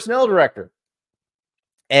player personnel director.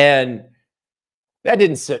 And that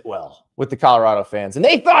didn't sit well with the Colorado fans. And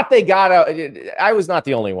they thought they got out. I was not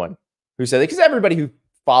the only one who said that, because everybody who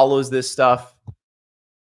follows this stuff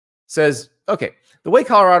says, okay, the way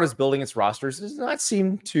Colorado's building its rosters does not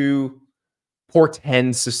seem to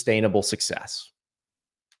portend sustainable success.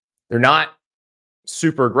 They're not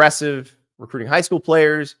super aggressive recruiting high school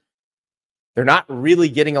players. They're not really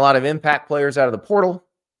getting a lot of impact players out of the portal.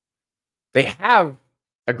 They have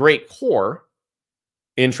a great core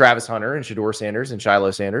in Travis Hunter and Shedeur Sanders and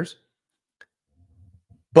Shiloh Sanders,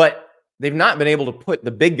 but they've not been able to put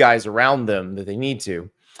the big guys around them that they need to.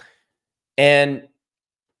 And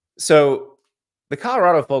so the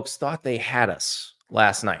Colorado folks thought they had us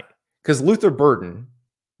last night, because Luther Burden,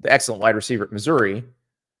 the excellent wide receiver at Missouri,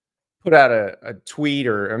 put out a tweet,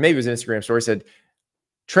 or maybe it was an Instagram story, said,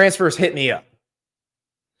 transfers hit me up.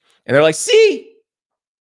 And they're like, see,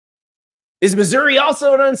 is Missouri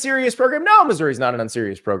also an unserious program? No, Missouri's not an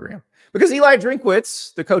unserious program, because Eli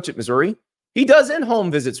Drinkwitz, the coach at Missouri, he does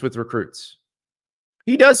in-home visits with recruits.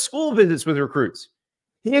 He does school visits with recruits.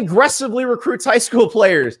 He aggressively recruits high school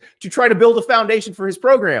players to try to build a foundation for his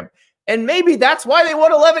program. And maybe that's why they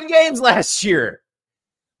won 11 games last year.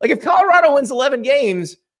 Like, if Colorado wins 11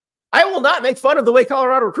 games, I will not make fun of the way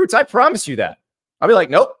Colorado recruits. I promise you that. I'll be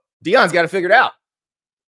like, nope, Deion's got it figured out.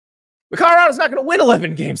 But Colorado's not going to win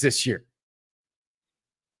 11 games this year.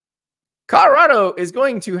 Colorado is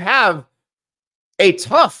going to have a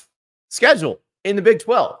tough schedule in the Big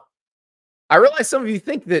 12. I realize some of you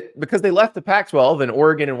think that because they left the Pac-12 and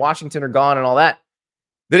Oregon and Washington are gone and all that,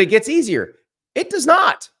 that it gets easier. It does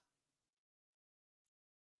not.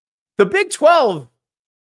 The Big 12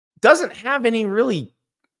 doesn't have any really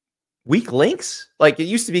weak links. Like it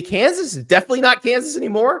used to be Kansas. It's definitely not Kansas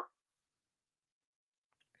anymore.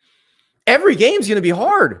 Every game's going to be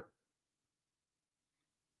hard.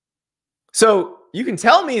 So you can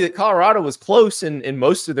tell me that Colorado was close in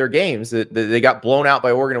most of their games, that they got blown out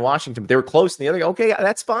by Oregon and Washington, but they were close in the other. Okay,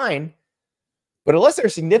 that's fine. But unless they're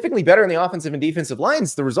significantly better in the offensive and defensive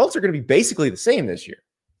lines, the results are going to be basically the same this year.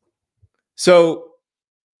 So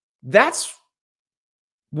that's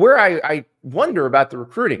where I wonder about the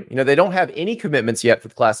recruiting. You know, they don't have any commitments yet for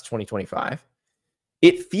the class of 2025.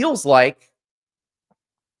 It feels like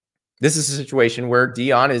this is a situation where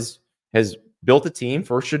Deion has built a team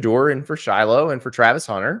for Shedeur and for Shiloh and for Travis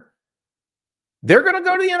Hunter. They're going to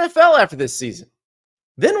go to the NFL after this season.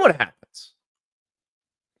 Then what happens?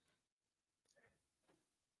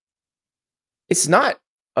 It's not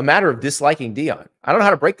a matter of disliking Deion. I don't know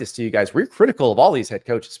how to break this to you guys. We're critical of all these head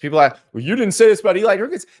coaches. People are like, well, you didn't say this about Eli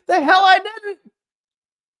Drinkwitz. The hell I didn't.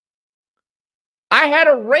 I had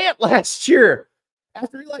a rant last year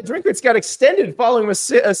after Eli Drinkwitz got extended following a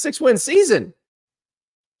 6-win season,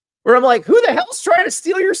 where I'm like, who the hell's trying to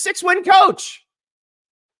steal your 6-win coach?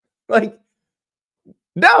 Like,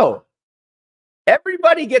 no.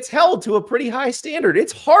 Everybody gets held to a pretty high standard.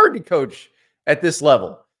 It's hard to coach at this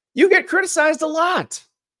level. You get criticized a lot.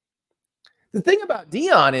 The thing about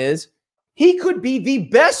Deion is he could be the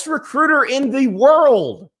best recruiter in the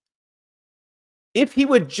world if he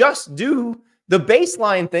would just do the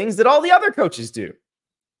baseline things that all the other coaches do.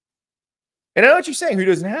 And I know what you're saying. Who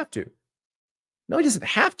doesn't have to? No, he doesn't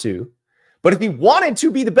have to. But if he wanted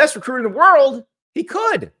to be the best recruiter in the world, he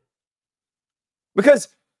could. Because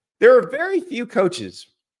there are very few coaches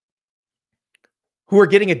who are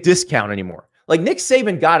getting a discount anymore. Like Nick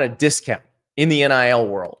Saban got a discount in the NIL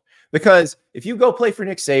world. Because if you go play for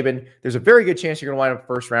Nick Saban, there's a very good chance you're going to wind up a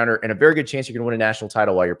first rounder and a very good chance you're going to win a national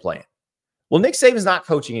title while you're playing. Well, Nick Saban's not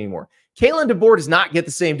coaching anymore. Kalen DeBoer does not get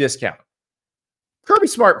the same discount. Kirby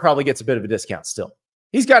Smart probably gets a bit of a discount still.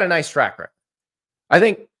 He's got a nice track record. I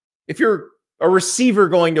think if you're a receiver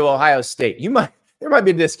going to Ohio State, there might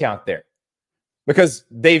be a discount there because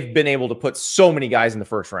they've been able to put so many guys in the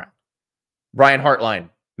first round. Brian Hartline,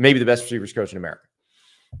 maybe the best receivers coach in America.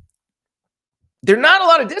 There are not a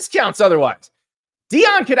lot of discounts otherwise.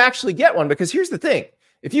 Deion could actually get one because here's the thing.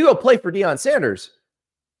 If you go play for Deion Sanders,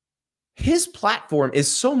 his platform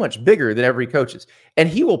is so much bigger than every coach's, and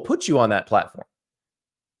he will put you on that platform.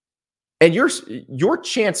 And your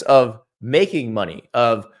chance of making money,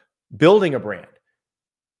 of building a brand,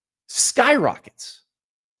 skyrockets.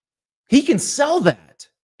 He can sell that.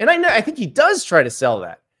 And I think he does try to sell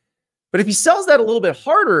that. But if he sells that a little bit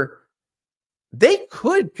harder, they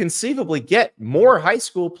could conceivably get more high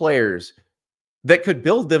school players that could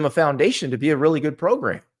build them a foundation to be a really good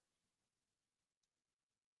program.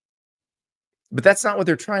 But that's not what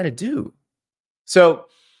they're trying to do. So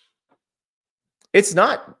it's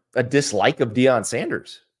not a dislike of Deion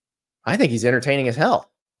Sanders. I think he's entertaining as hell.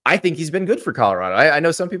 I think he's been good for Colorado. I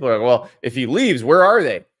know some people are like, well, if he leaves, where are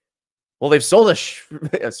they? Well, they've sold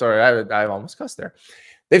sorry, I almost cussed there.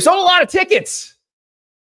 They've sold a lot of tickets.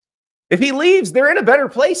 If he leaves, they're in a better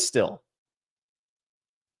place still.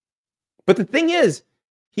 But the thing is,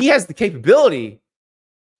 he has the capability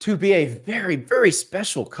to be a very, very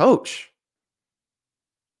special coach.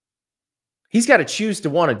 He's got to choose to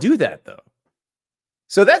want to do that, though.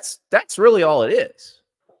 So that's really all it is.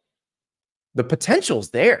 The potential's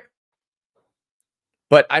there.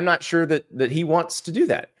 But I'm not sure that he wants to do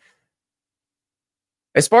that.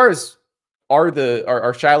 As far as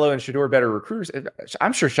are Shiloh and Shedeur better recruiters?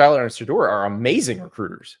 I'm sure Shiloh and Shedeur are amazing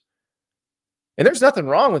recruiters. And there's nothing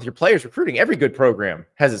wrong with your players recruiting. Every good program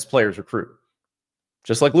has its players recruit.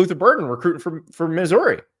 Just like Luther Burden recruiting from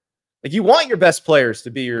Missouri. Like you want your best players to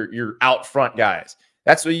be your out front guys.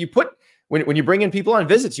 That's what you put when you bring in people on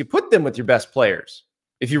visits, you put them with your best players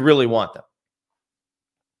if you really want them.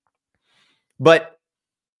 But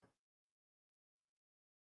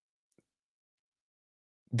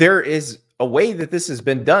there is a way that this has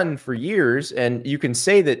been done for years, and you can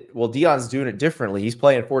say that, well, Deion's doing it differently. He's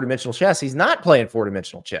playing four-dimensional chess. He's not playing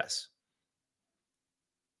four-dimensional chess.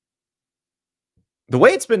 The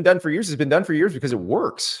way it's been done for years has been done for years because it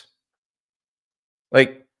works.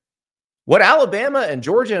 Like, what Alabama and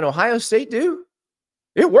Georgia and Ohio State do,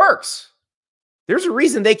 it works. There's a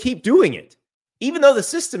reason they keep doing it. Even though the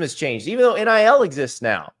system has changed, even though NIL exists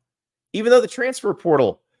now, even though the transfer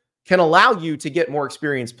portal can allow you to get more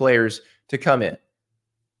experienced players to come in.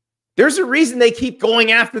 There's a reason they keep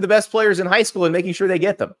going after the best players in high school and making sure they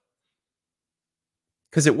get them.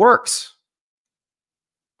 Because it works.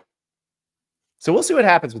 So we'll see what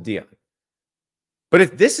happens with Deion. But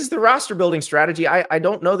if this is the roster building strategy, I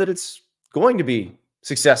don't know that it's going to be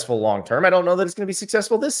successful long-term. I don't know that it's going to be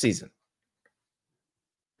successful this season.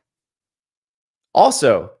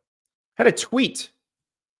 Also, had a tweet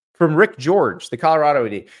from Rick George, the Colorado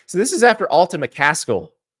AD. So this is after Alton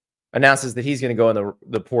McCaskill announces that he's going to go in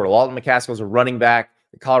the portal. Alton McCaskill is a running back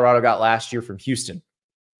that Colorado got last year from Houston.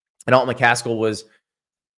 And Alton McCaskill was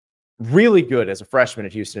really good as a freshman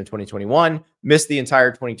at Houston in 2021, missed the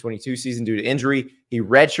entire 2022 season due to injury. He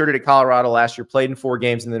redshirted at Colorado last year, played in 4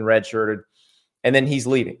 games and then redshirted, and then he's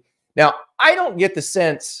leaving. Now, I don't get the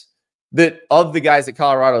sense that of the guys that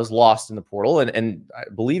Colorado's lost in the portal, and I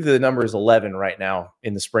believe the number is 11 right now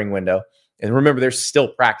in the spring window. And remember, they're still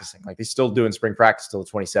practicing. Like, they're still doing spring practice till the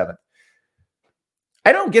 27th.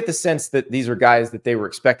 I don't get the sense that these are guys that they were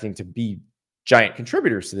expecting to be giant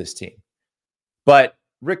contributors to this team. But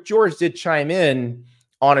Rick George did chime in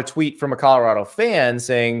on a tweet from a Colorado fan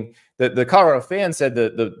saying that the Colorado fan said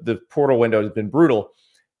the portal window has been brutal.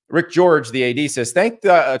 Rick George, the AD, says, thank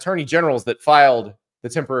the attorney generals that filed the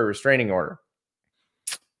temporary restraining order.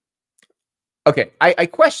 Okay, I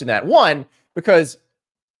question that. One, because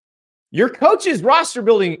your coach's roster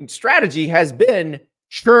building strategy has been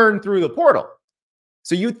churn through the portal.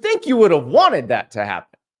 So you'd think you would have wanted that to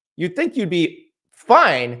happen. You'd think you'd be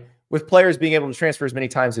fine with players being able to transfer as many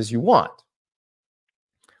times as you want.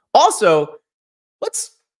 Also,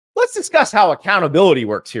 let's discuss how accountability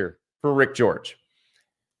works here for Rick George.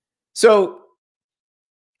 So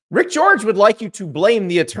Rick George would like you to blame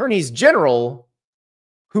the attorneys general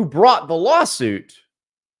who brought the lawsuit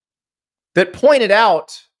that pointed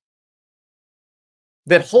out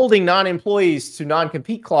that holding non-employees to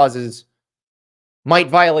non-compete clauses might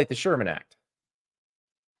violate the Sherman Act.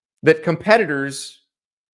 That competitors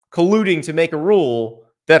colluding to make a rule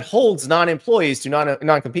that holds non-employees to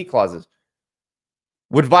non-compete clauses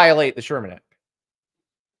would violate the Sherman Act.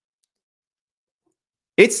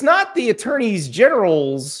 It's not the attorneys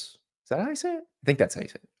general's, is that how you say it? I think that's how you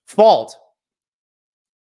say it, fault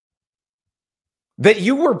that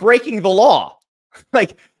you were breaking the law.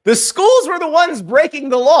 Like, the schools were the ones breaking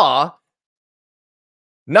the law,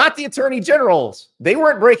 not the attorney generals. They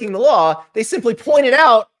weren't breaking the law. They simply pointed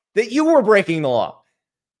out that you were breaking the law.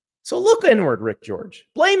 So look inward, Rick George.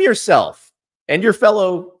 Blame yourself and your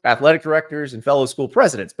fellow athletic directors and fellow school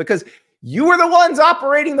presidents, because you were the ones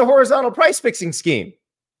operating the horizontal price fixing scheme.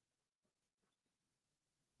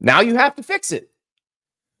 Now you have to fix it.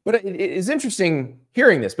 But it is interesting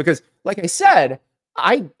hearing this because, like I said,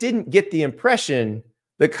 I didn't get the impression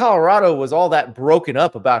that Colorado was all that broken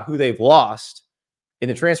up about who they've lost in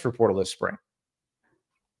the transfer portal this spring,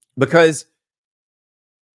 because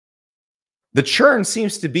the churn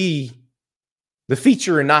seems to be the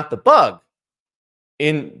feature and not the bug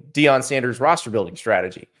in Deion Sanders' roster building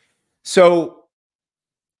strategy. So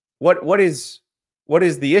what is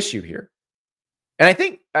the issue here? And I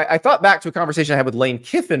think I thought back to a conversation I had with Lane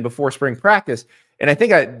Kiffin before spring practice, and I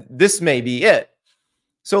think this may be it.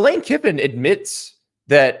 So Lane Kiffin admits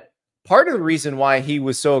that part of the reason why he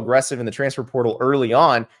was so aggressive in the transfer portal early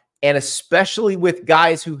on, and especially with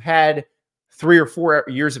guys who had 3 or 4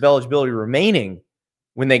 years of eligibility remaining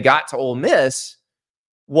when they got to Ole Miss,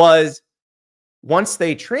 was once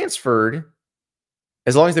they transferred,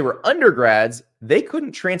 as long as they were undergrads, they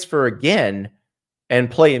couldn't transfer again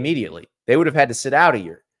and play immediately. They would have had to sit out a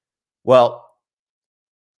year. Well,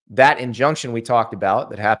 that injunction we talked about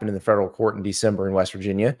that happened in the federal court in December in West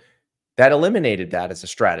Virginia, that eliminated that as a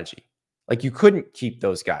strategy. Like, you couldn't keep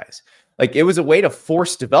those guys. Like, it was a way to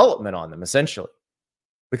force development on them, essentially.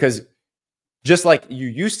 Because just like you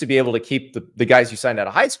used to be able to keep the guys you signed out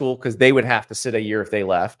of high school because they would have to sit a year if they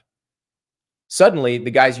left, suddenly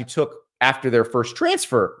the guys you took after their first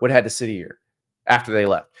transfer would have had to sit a year after they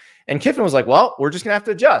left. And Kiffin was like, well, we're just going to have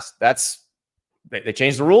to adjust. They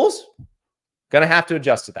changed the rules. Going to have to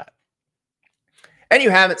adjust to that. And you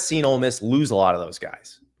haven't seen Ole Miss lose a lot of those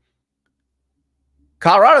guys.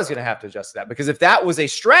 Colorado's going to have to adjust to that, because if that was a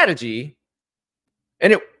strategy,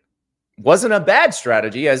 and it wasn't a bad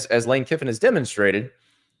strategy, as Lane Kiffin has demonstrated,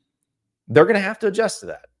 they're going to have to adjust to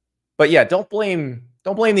that. But yeah, don't blame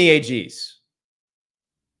the AGs.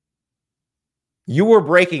 You were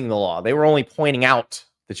breaking the law. They were only pointing out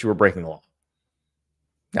that you were breaking the law.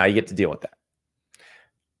 Now you get to deal with that.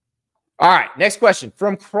 All right, next question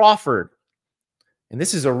from Crawford. And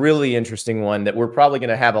this is a really interesting one that we're probably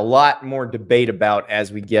going to have a lot more debate about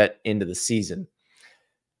as we get into the season.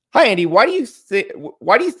 Hi, Andy. Why do you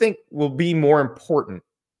think will be more important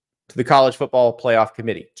to the college football playoff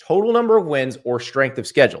committee? Total number of wins or strength of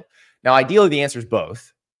schedule? Now, ideally, the answer is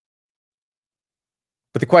both.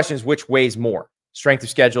 But the question is, which weighs more? Strength of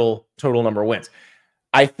schedule, total number of wins.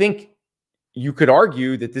 I think you could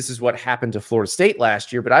argue that this is what happened to Florida State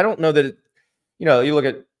last year, but I don't know that, you look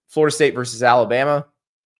at Florida State versus Alabama.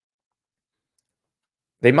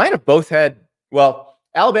 They might have both had,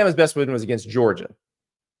 Alabama's best win was against Georgia.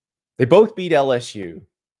 They both beat LSU.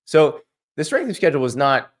 So the strength of schedule was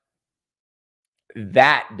not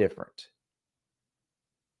that different.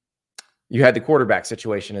 You had the quarterback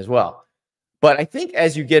situation as well. But I think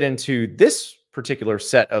as you get into this particular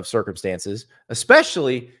set of circumstances,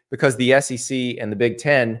 especially because the SEC and the Big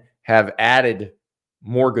Ten have added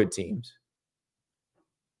more good teams,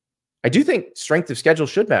 I do think strength of schedule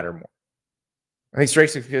should matter more. I think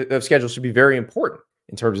strength of schedule should be very important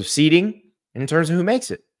in terms of seeding and in terms of who makes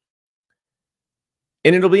it.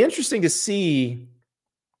 And it'll be interesting to see,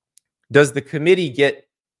 does the committee get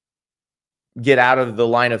out of the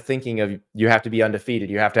line of thinking of you have to be undefeated,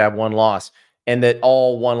 you have to have one loss, and that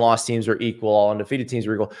all one-loss teams are equal, all undefeated teams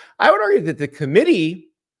are equal. I would argue that the committee,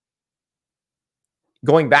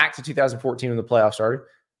 going back to 2014 when the playoffs started,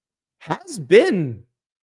 has been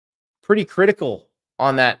pretty critical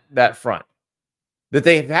on that front. That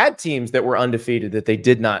they've had teams that were undefeated that they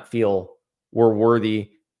did not feel were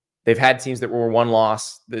worthy. They've had teams that were one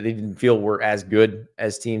loss that they didn't feel were as good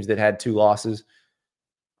as teams that had two losses.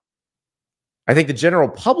 I think the general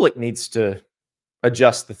public needs to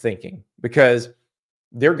adjust the thinking, because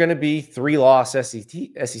there are going to be 3-loss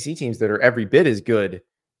SEC teams that are every bit as good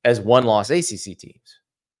as 1-loss ACC teams.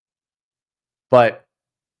 But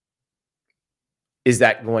is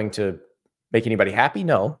that going to make anybody happy?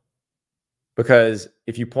 No. Because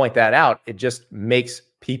if you point that out, it just makes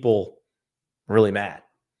people really mad.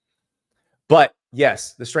 But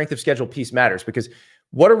yes, the strength of schedule piece matters, because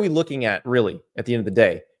what are we looking at really at the end of the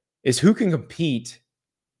day is who can compete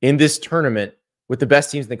in this tournament with the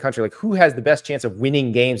best teams in the country. Like, who has the best chance of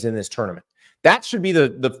winning games in this tournament? That should be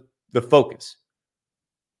the focus.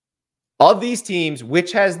 Of these teams,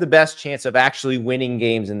 which has the best chance of actually winning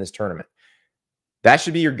games in this tournament? That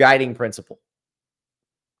should be your guiding principle.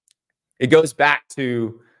 It goes back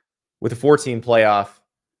to, with a 4-team playoff,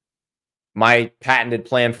 my patented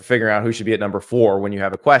plan for figuring out who should be at number 4 when you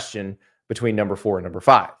have a question between number 4 and number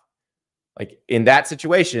 5. Like, in that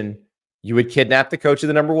situation, you would kidnap the coach of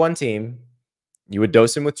the number 1 team, you would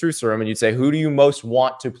dose him with truth serum, and you'd say, who do you most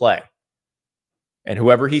want to play? And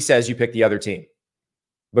whoever he says, you pick the other team.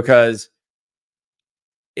 Because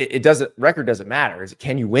record doesn't matter.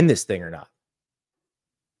 Can you win this thing or not?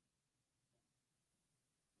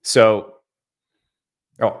 So,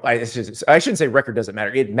 I shouldn't say record doesn't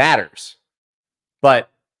matter. It matters. But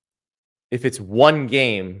if it's one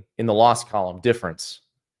game in the loss column difference,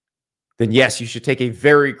 then yes, you should take a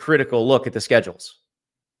very critical look at the schedules.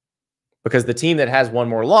 Because the team that has one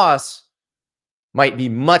more loss might be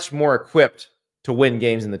much more equipped to win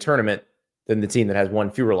games in the tournament than the team that has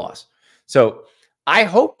one fewer loss. So I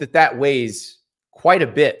hope that weighs quite a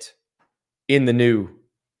bit in the new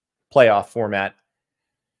playoff format.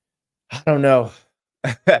 I don't know.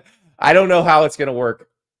 I don't know how it's going to work.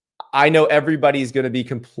 I know everybody's going to be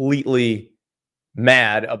completely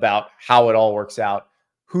mad about how it all works out,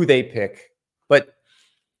 who they pick. But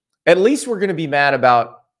at least we're going to be mad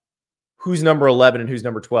about who's number 11 and who's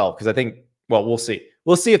number 12. Because I think, well, we'll see.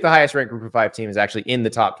 We'll see if the highest ranked group of 5 team is actually in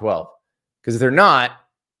the top 12. Because if they're not,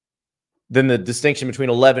 then the distinction between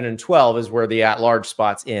 11 and 12 is where the at-large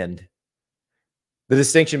spots end. The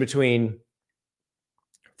distinction between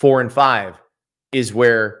 4 and 5 is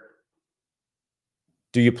where,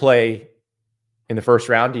 do you play in the first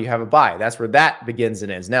round? Do you have a bye? That's where that begins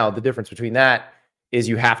and ends. Now, the difference between that is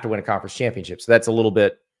you have to win a conference championship. So that's a little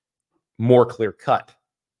bit more clear cut.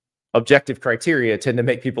 Objective criteria tend to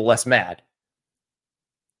make people less mad.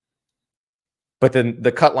 But then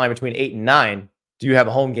the cut line between 8 and 9, do you have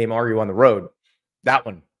a home game or are you on the road? That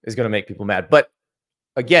one is going to make people mad. But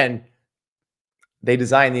again, they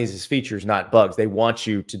design these as features, not bugs. They want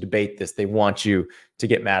you to debate this. They want you to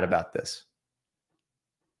get mad about this.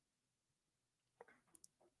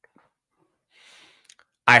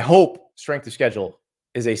 I hope strength of schedule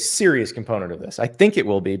is a serious component of this. I think it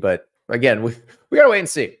will be, but again, we got to wait and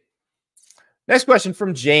see. Next question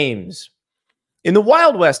from James. In the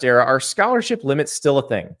Wild West era, are scholarship limits still a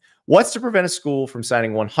thing? What's to prevent a school from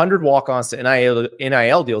signing 100 walk-ons to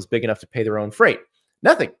NIL deals big enough to pay their own freight?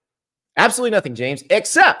 Nothing. Absolutely nothing, James,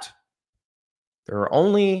 except there are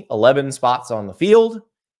only 11 spots on the field,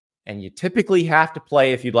 and you typically have to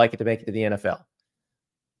play if you'd like it to make it to the NFL.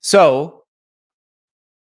 So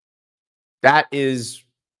that is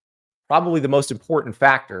probably the most important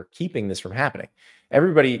factor keeping this from happening.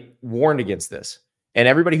 Everybody warned against this, and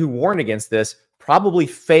everybody who warned against this probably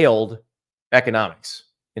failed economics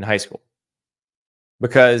in high school,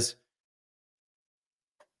 because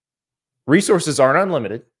resources aren't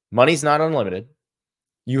unlimited. Money's not unlimited.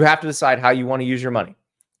 You have to decide how you want to use your money.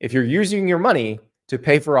 If you're using your money to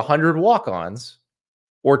pay for 100 walk-ons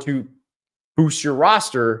or to boost your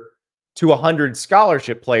roster to 100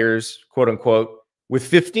 scholarship players, quote unquote, with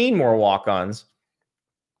 15 more walk-ons,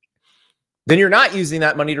 then you're not using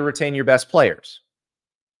that money to retain your best players.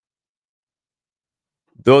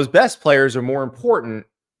 Those best players are more important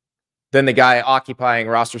than the guy occupying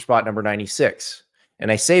roster spot number 96.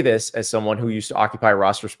 And I say this as someone who used to occupy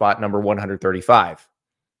roster spot number 135.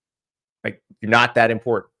 Like, you're not that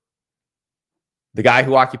important. The guy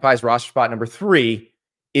who occupies roster spot number 3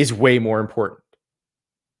 is way more important.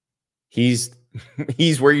 He's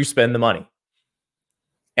where you spend the money.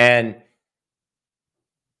 And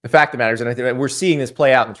the fact of the matter is, and I think we're seeing this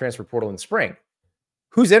play out in the transfer portal in spring.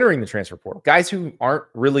 Who's entering the transfer portal? Guys who aren't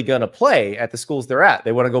really going to play at the schools they're at.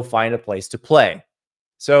 They want to go find a place to play.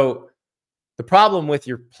 So the problem with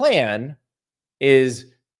your plan is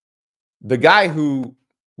the guy who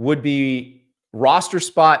would be roster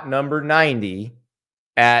spot number 90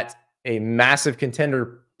 at a massive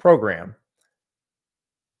contender program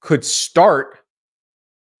could start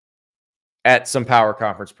at some power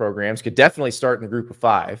conference programs, could definitely start in the group of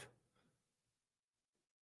 5,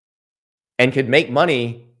 and could make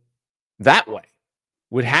money that way,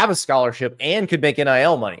 would have a scholarship and could make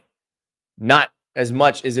NIL money. Not as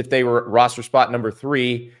much as if they were roster spot number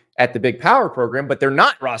 3 at the big power program, but they're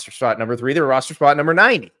not roster spot number 3. They're roster spot number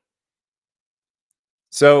 90.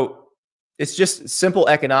 So it's just simple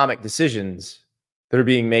economic decisions that are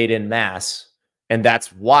being made en masse. And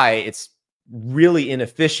that's why it's really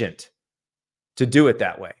inefficient to do it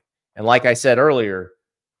that way. And like I said earlier,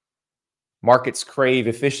 markets crave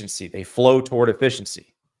efficiency. They flow toward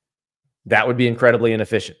efficiency. That would be incredibly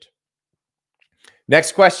inefficient.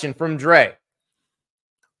 Next question from Dre.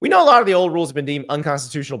 We know a lot of the old rules have been deemed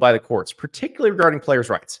unconstitutional by the courts, particularly regarding players'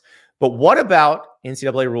 rights. But what about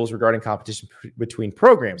NCAA rules regarding competition between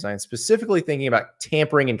programs? I am specifically thinking about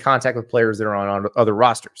tampering in contact with players that are on other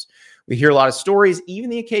rosters. We hear a lot of stories, even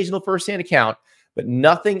the occasional firsthand account, but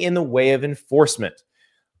nothing in the way of enforcement.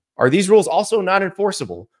 Are these rules also not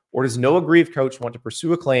enforceable, or does no aggrieved coach want to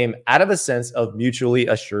pursue a claim out of a sense of mutually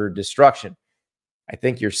assured destruction? I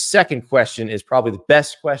think your second question is probably the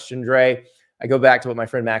best question, Dre. I go back to what my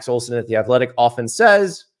friend Max Olson at The Athletic often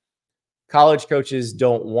says. College coaches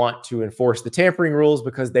don't want to enforce the tampering rules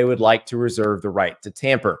because they would like to reserve the right to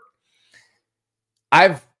tamper.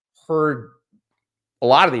 I've heard a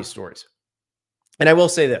lot of these stories. And I will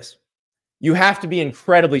say this. You have to be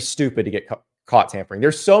incredibly stupid to get caught tampering.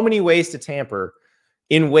 There's so many ways to tamper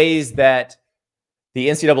in ways that the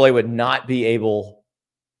NCAA would not be able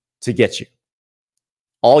to get you.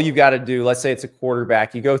 All you've got to do, let's say it's a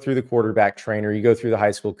quarterback, you go through the quarterback trainer, you go through the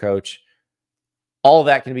high school coach. All of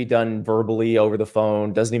that can be done verbally over the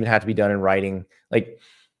phone. Doesn't even have to be done in writing. Like,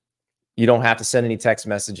 you don't have to send any text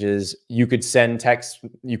messages. You could send text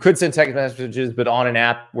messages, but on an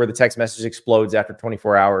app where the text message explodes after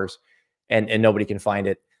 24 hours and nobody can find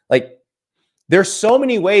it. Like, there's so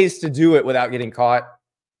many ways to do it without getting caught.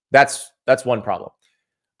 That's one problem.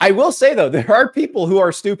 I will say, though, there are people who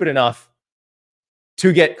are stupid enough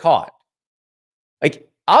to get caught. Like,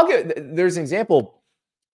 there's an example.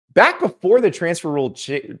 Back before the transfer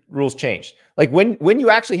rules changed, like when you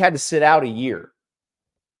actually had to sit out a year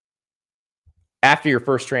after your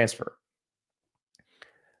first transfer,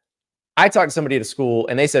 I talked to somebody at a school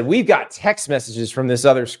and they said, we've got text messages from this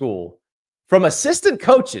other school from assistant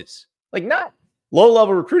coaches, like not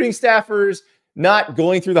low-level recruiting staffers, not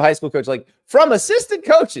going through the high school coach, like from assistant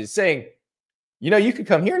coaches saying, you could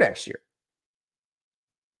come here next year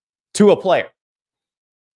to a player.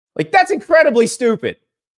 Like, that's incredibly stupid.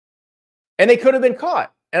 And they could have been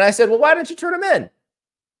caught. And I said, well, why don't you turn them in?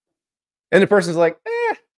 And the person's like,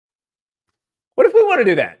 what if we want to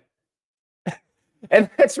do that? And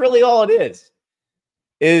that's really all it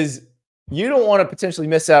is you don't want to potentially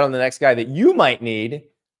miss out on the next guy that you might need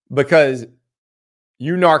because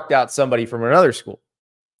you narked out somebody from another school.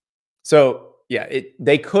 So, yeah,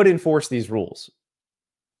 they could enforce these rules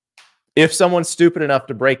if someone's stupid enough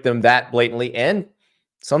to break them that blatantly. And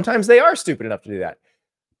sometimes they are stupid enough to do that.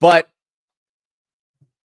 But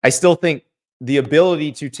I still think the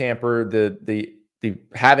ability to tamper, the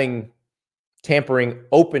having tampering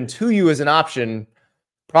open to you as an option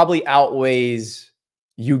probably outweighs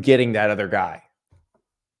you getting that other guy.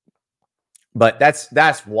 But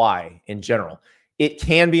that's why, in general, it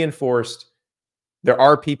can be enforced. There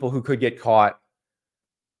are people who could get caught,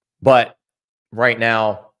 but right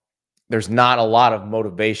now there's not a lot of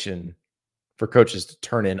motivation for coaches to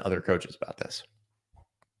turn in other coaches about this.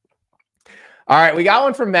 All right, we got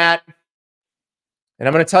one from Matt. And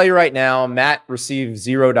I'm going to tell you right now, Matt received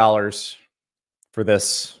 $0 for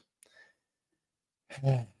this.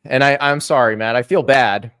 And I'm sorry, Matt. I feel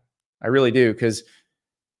bad. I really do, because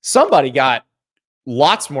somebody got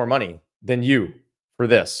lots more money than you for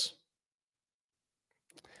this.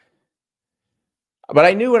 But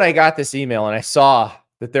I knew when I got this email and I saw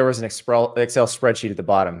that there was an Excel spreadsheet at the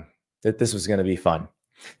bottom that this was going to be fun.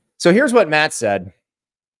 So here's what Matt said.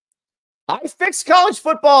 I fixed college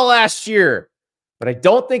football last year, but I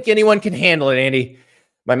don't think anyone can handle it, Andy.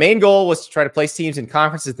 My main goal was to try to place teams in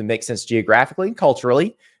conferences that make sense geographically and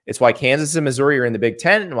culturally. It's why Kansas and Missouri are in the Big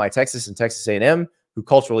Ten and why Texas and Texas A&M, who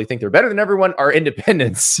culturally think they're better than everyone, are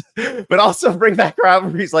independents, but also bring back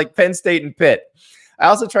rivalries like Penn State and Pitt. I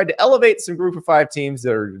also tried to elevate some group of 5 teams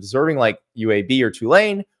that are deserving like UAB or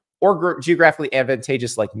Tulane, or geographically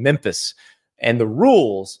advantageous like Memphis. And the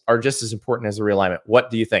rules are just as important as the realignment.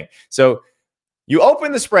 What do you think? So you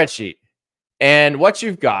open the spreadsheet, and what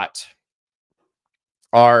you've got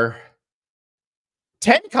are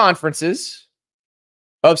 10 conferences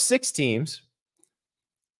of 6 teams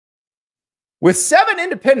with 7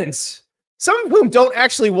 independents, some of whom don't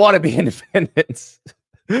actually want to be independents.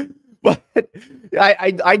 But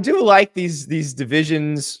I do like these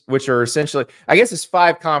divisions, which are essentially, I guess it's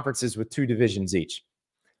 5 conferences with 2 divisions each.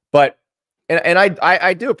 But and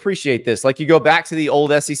I do appreciate this. Like, you go back to the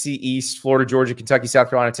old SEC East: Florida, Georgia, Kentucky, South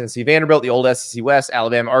Carolina, Tennessee, Vanderbilt; the old SEC West: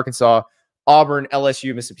 Alabama, Arkansas, Auburn,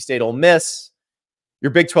 LSU, Mississippi State, Ole Miss.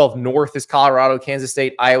 Your Big 12 North is Colorado, Kansas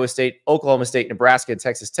State, Iowa State, Oklahoma State, Nebraska, and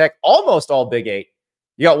Texas Tech. Almost all Big 8.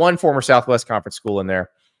 You got 1 former Southwest Conference school in there.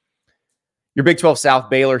 Your Big 12 South: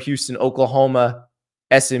 Baylor, Houston, Oklahoma,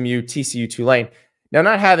 SMU, TCU, Tulane. Now,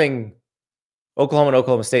 not having Oklahoma and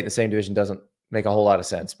Oklahoma State in the same division doesn't make a whole lot of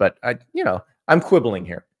sense, but I'm quibbling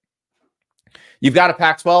here. You've got a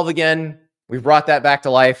Pac-12 again. We've brought that back to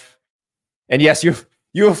life. And yes, you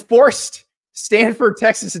have forced Stanford,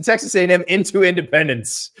 Texas, and Texas A&M into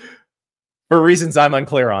independence for reasons I'm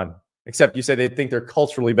unclear on, except you say they think they're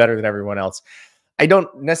culturally better than everyone else. I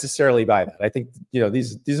don't necessarily buy that. I think,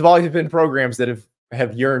 these have always been programs that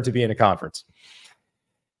have yearned to be in a conference.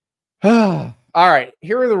 All right,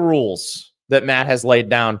 here are the rules that Matt has laid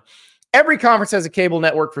down. Every conference has a cable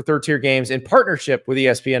network for third-tier games in partnership with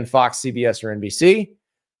ESPN, Fox, CBS, or NBC.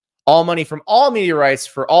 All money from all media rights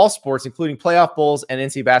for all sports, including playoff bowls and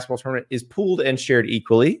NCAA basketball tournament, is pooled and shared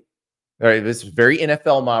equally. All right, this is very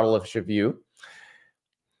NFL model of view.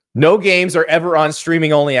 No games are ever on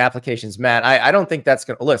streaming-only applications. Matt, I don't think that's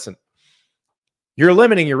going to... Listen, you're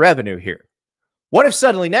limiting your revenue here. What if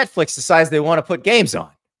suddenly Netflix decides they want to put games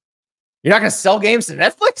on? You're not going to sell games to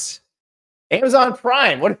Netflix? Amazon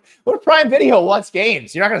Prime. What if Prime Video wants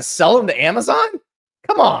games? You're not going to sell them to Amazon?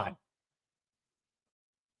 Come on.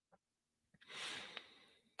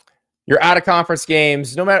 Your out-of-conference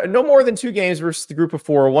games, no more than 2 games versus the group of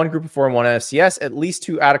 4, 1 group of 4 and 1 FCS. At least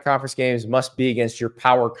 2 out-of-conference games must be against your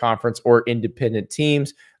power conference or independent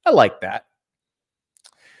teams. I like that.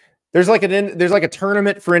 There's like a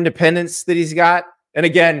tournament for independents that he's got. And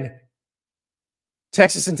again,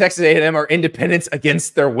 Texas and Texas A&M are independents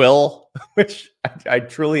against their will, which I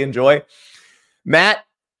truly enjoy. Matt,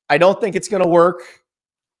 I don't think it's going to work.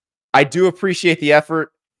 I do appreciate the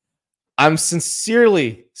effort. I'm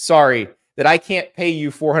sincerely sorry that I can't pay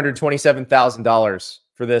you $427,000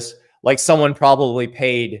 for this, like someone probably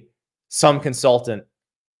paid some consultant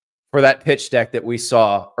for that pitch deck that we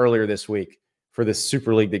saw earlier this week for this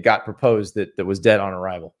Super League that got proposed that was dead on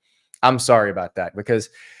arrival. I'm sorry about that, because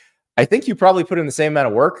I think you probably put in the same amount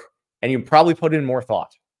of work and you probably put in more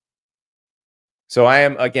thought. So I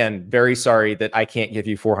am, again, very sorry that I can't give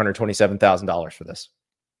you $427,000 for this.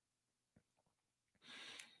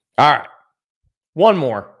 All right. One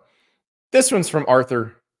more. This one's from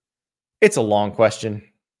Arthur. It's a long question,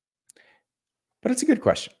 but it's a good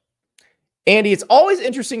question. Andy, it's always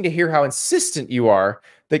interesting to hear how insistent you are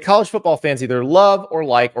that college football fans either love or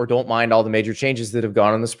like or don't mind all the major changes that have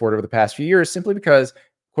gone on the sport over the past few years simply because,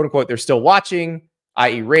 quote unquote, they're still watching,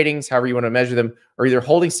 i.e. ratings, however you want to measure them, are either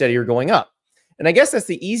holding steady or going up. And I guess that's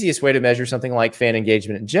the easiest way to measure something like fan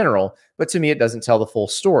engagement in general, but to me, it doesn't tell the full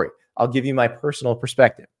story. I'll give you my personal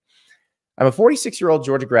perspective. I'm a 46-year-old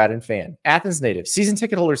Georgia grad and fan, Athens native, season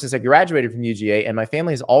ticket holder since I graduated from UGA, and my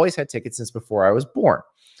family has always had tickets since before I was born.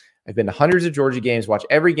 I've been to hundreds of Georgia games, watch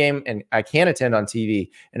every game and I can attend on TV,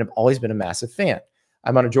 and have always been a massive fan.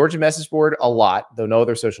 I'm on a Georgia message board a lot, though no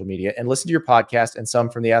other social media, and listen to your podcast and some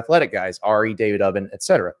from the athletic guys, Ari, David Ubben,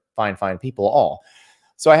 etc. Fine people all.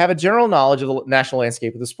 So I have a general knowledge of the national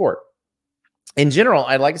landscape of the sport. In general,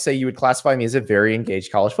 I'd like to say you would classify me as a very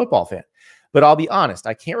engaged college football fan. But I'll be honest,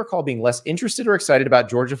 I can't recall being less interested or excited about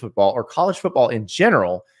Georgia football or college football in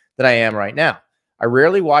general than I am right now. I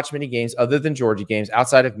rarely watch many games other than Georgia games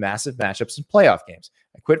outside of massive matchups and playoff games.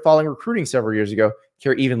 I quit following recruiting several years ago,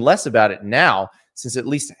 care even less about it now, since at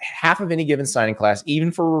least half of any given signing class,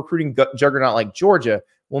 even for a recruiting juggernaut like Georgia,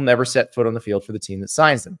 will never set foot on the field for the team that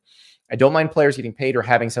signs them. I don't mind players getting paid or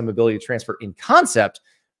having some ability to transfer in concept,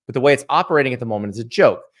 but the way it's operating at the moment is a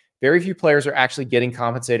joke. Very few players are actually getting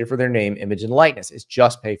compensated for their name, image, and likeness. It's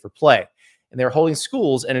just pay for play. And they're holding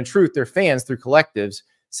schools and, in truth, their fans through collectives,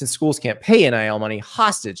 since schools can't pay NIL money,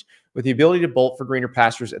 hostage with the ability to bolt for greener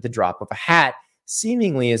pastures at the drop of a hat,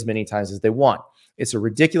 seemingly as many times as they want. It's a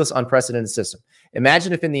ridiculous, unprecedented system.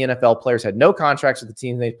 Imagine if in the NFL, players had no contracts with the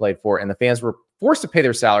teams they played for, and the fans were forced to pay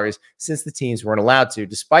their salaries since the teams weren't allowed to,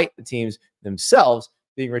 despite the teams themselves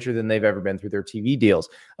being richer than they've ever been through their TV deals.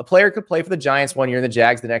 A player could play for the Giants one year and the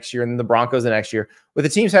Jags the next year and then the Broncos the next year, with the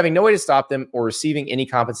teams having no way to stop them or receiving any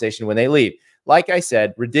compensation when they leave. Like I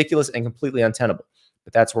said, ridiculous and completely untenable.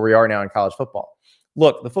 But that's where we are now in college football.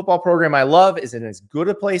 Look, the football program I love is in as good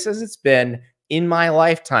a place as it's been in my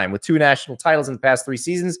lifetime, with 2 national titles in the past 3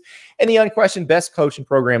 seasons and the unquestioned best coach and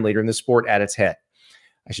program leader in the sport at its head.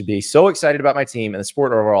 I should be so excited about my team and the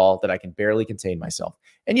sport overall that I can barely contain myself.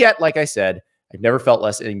 And yet, like I said, I've never felt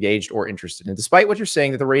less engaged or interested. And despite what you're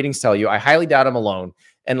saying that the ratings tell you, I highly doubt I'm alone.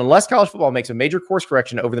 And unless college football makes a major course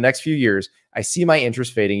correction over the next few years, I see my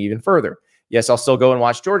interest fading even further. Yes, I'll still go and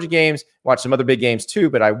watch Georgia games, watch some other big games too,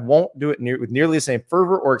 but I won't do it with nearly the same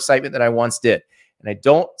fervor or excitement that I once did. And I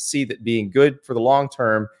don't see that being good for the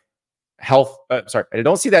long-term health. I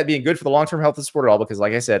don't see that being good for the long-term health of the sport at all, because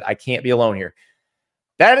like I said, I can't be alone here.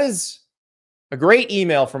 That is a great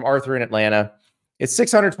email from Arthur in Atlanta. It's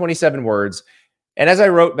 627 words. And as I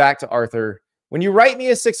wrote back to Arthur, when you write me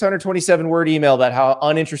a 627-word email about how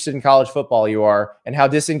uninterested in college football you are and how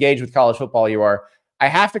disengaged with college football you are, I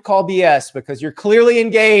have to call BS, because you're clearly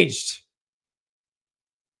engaged.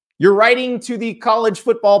 You're writing to the college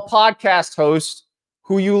football podcast host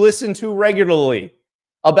who you listen to regularly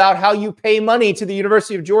about how you pay money to the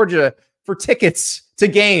University of Georgia for tickets to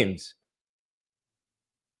games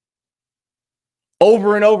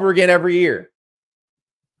over and over again every year.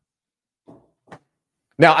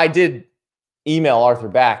 Now, I did email Arthur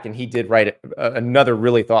back, and he did write another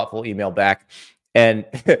really thoughtful email back. And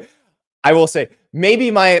I will say,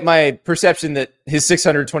 maybe my perception that his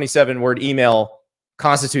 627-word email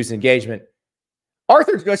constitutes engagement,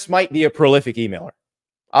 Arthur just might be a prolific emailer.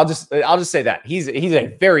 I'll just say that. He's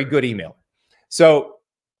a very good emailer. So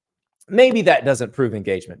maybe that doesn't prove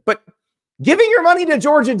engagement, but giving your money to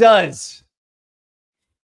Georgia does.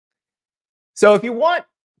 So if you want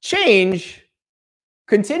change,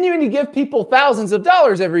 continuing to give people thousands of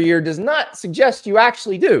dollars every year does not suggest you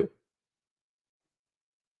actually do.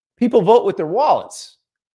 People vote with their wallets.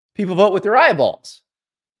 People vote with their eyeballs.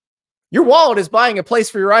 Your wallet is buying a place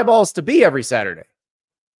for your eyeballs to be every Saturday.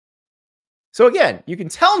 So again, you can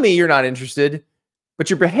tell me you're not interested, but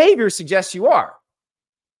your behavior suggests you are.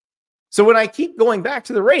 So when I keep going back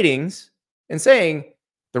to the ratings and saying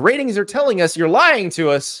the ratings are telling us you're lying to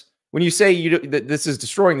us when you say that this is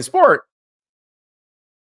destroying the sport,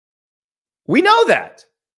 we know that.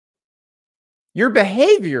 Your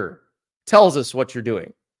behavior tells us what you're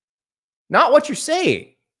doing, not what you're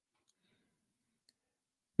saying.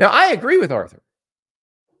 Now, I agree with Arthur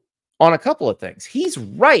on a couple of things. He's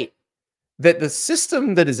right that the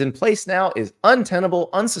system that is in place now is untenable,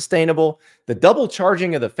 unsustainable. The double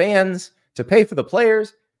charging of the fans to pay for the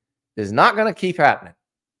players is not going to keep happening.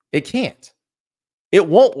 It can't. It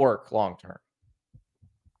won't work long term,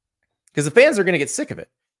 because the fans are going to get sick of it,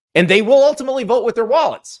 and they will ultimately vote with their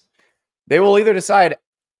wallets. They will either decide,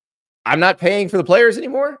 I'm not paying for the players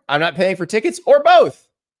anymore, I'm not paying for tickets, or both.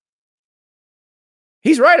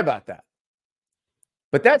 He's right about that.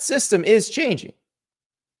 But that system is changing.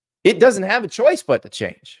 It doesn't have a choice but to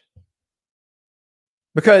change,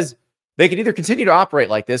 because they can either continue to operate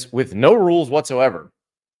like this with no rules whatsoever,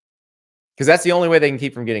 because that's the only way they can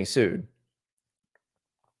keep from getting sued,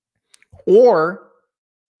 or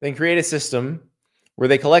they can create a system where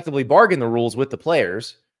they collectively bargain the rules with the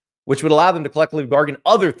players, which would allow them to collectively bargain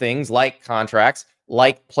other things like contracts,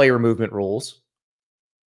 like player movement rules.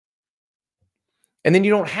 And then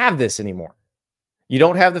you don't have this anymore. You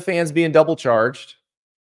don't have the fans being double charged.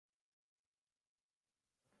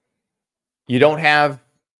 You don't have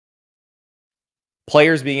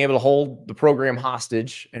players being able to hold the program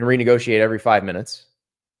hostage and renegotiate every 5 minutes.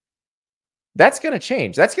 That's going to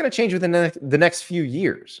change. That's going to change within the next few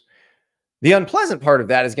years. The unpleasant part of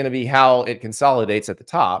that is going to be how it consolidates at the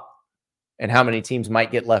top and how many teams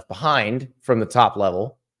might get left behind from the top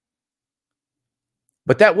level.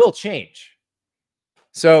 But that will change.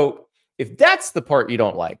 So if that's the part you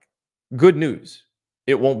don't like, good news.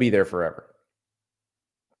 It won't be there forever.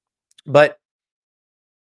 But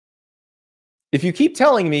if you keep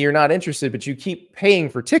telling me you're not interested, but you keep paying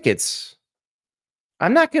for tickets,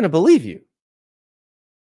 I'm not going to believe you.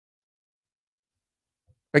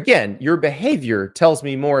 Again, your behavior tells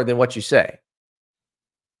me more than what you say.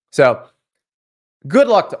 So good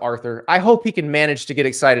luck to Arthur. I hope he can manage to get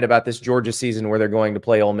excited about this Georgia season where they're going to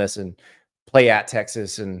play Ole Miss and play at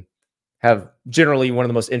Texas and have generally one of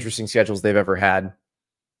the most interesting schedules they've ever had.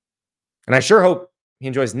 And I sure hope he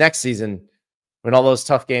enjoys next season when all those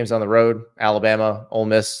tough games on the road, Alabama, Ole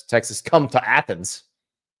Miss, Texas, come to Athens.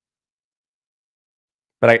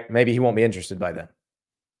 But maybe he won't be interested by then.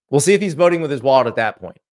 We'll see if he's voting with his wallet at that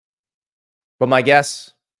point. But my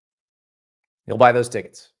guess, he'll buy those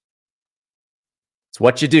tickets. It's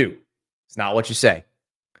what you do. It's not what you say.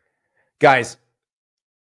 Guys,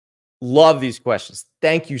 love these questions.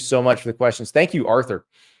 Thank you so much for the questions. Thank you, Arthur,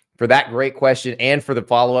 for that great question and for the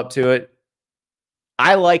follow-up to it.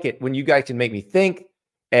 I like it when you guys can make me think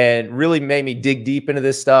and really make me dig deep into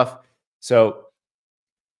this stuff. So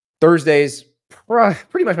Thursdays,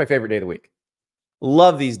 pretty much my favorite day of the week.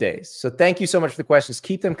 Love these days. So thank you so much for the questions.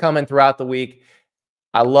 Keep them coming throughout the week.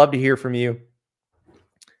 I love to hear from you.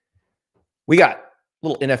 We got a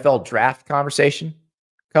little NFL draft conversation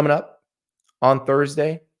coming up on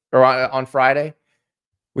Thursday or on Friday.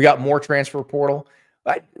 We got more transfer portal.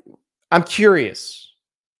 I'm curious.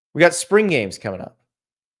 We got spring games coming up.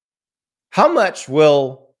 How much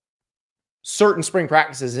will certain spring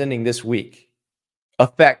practices ending this week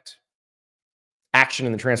affect action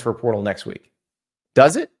in the transfer portal next week?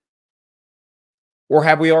 Does it? Or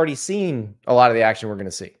have we already seen a lot of the action we're going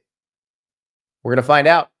to see? We're going to find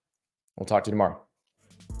out. We'll talk to you tomorrow.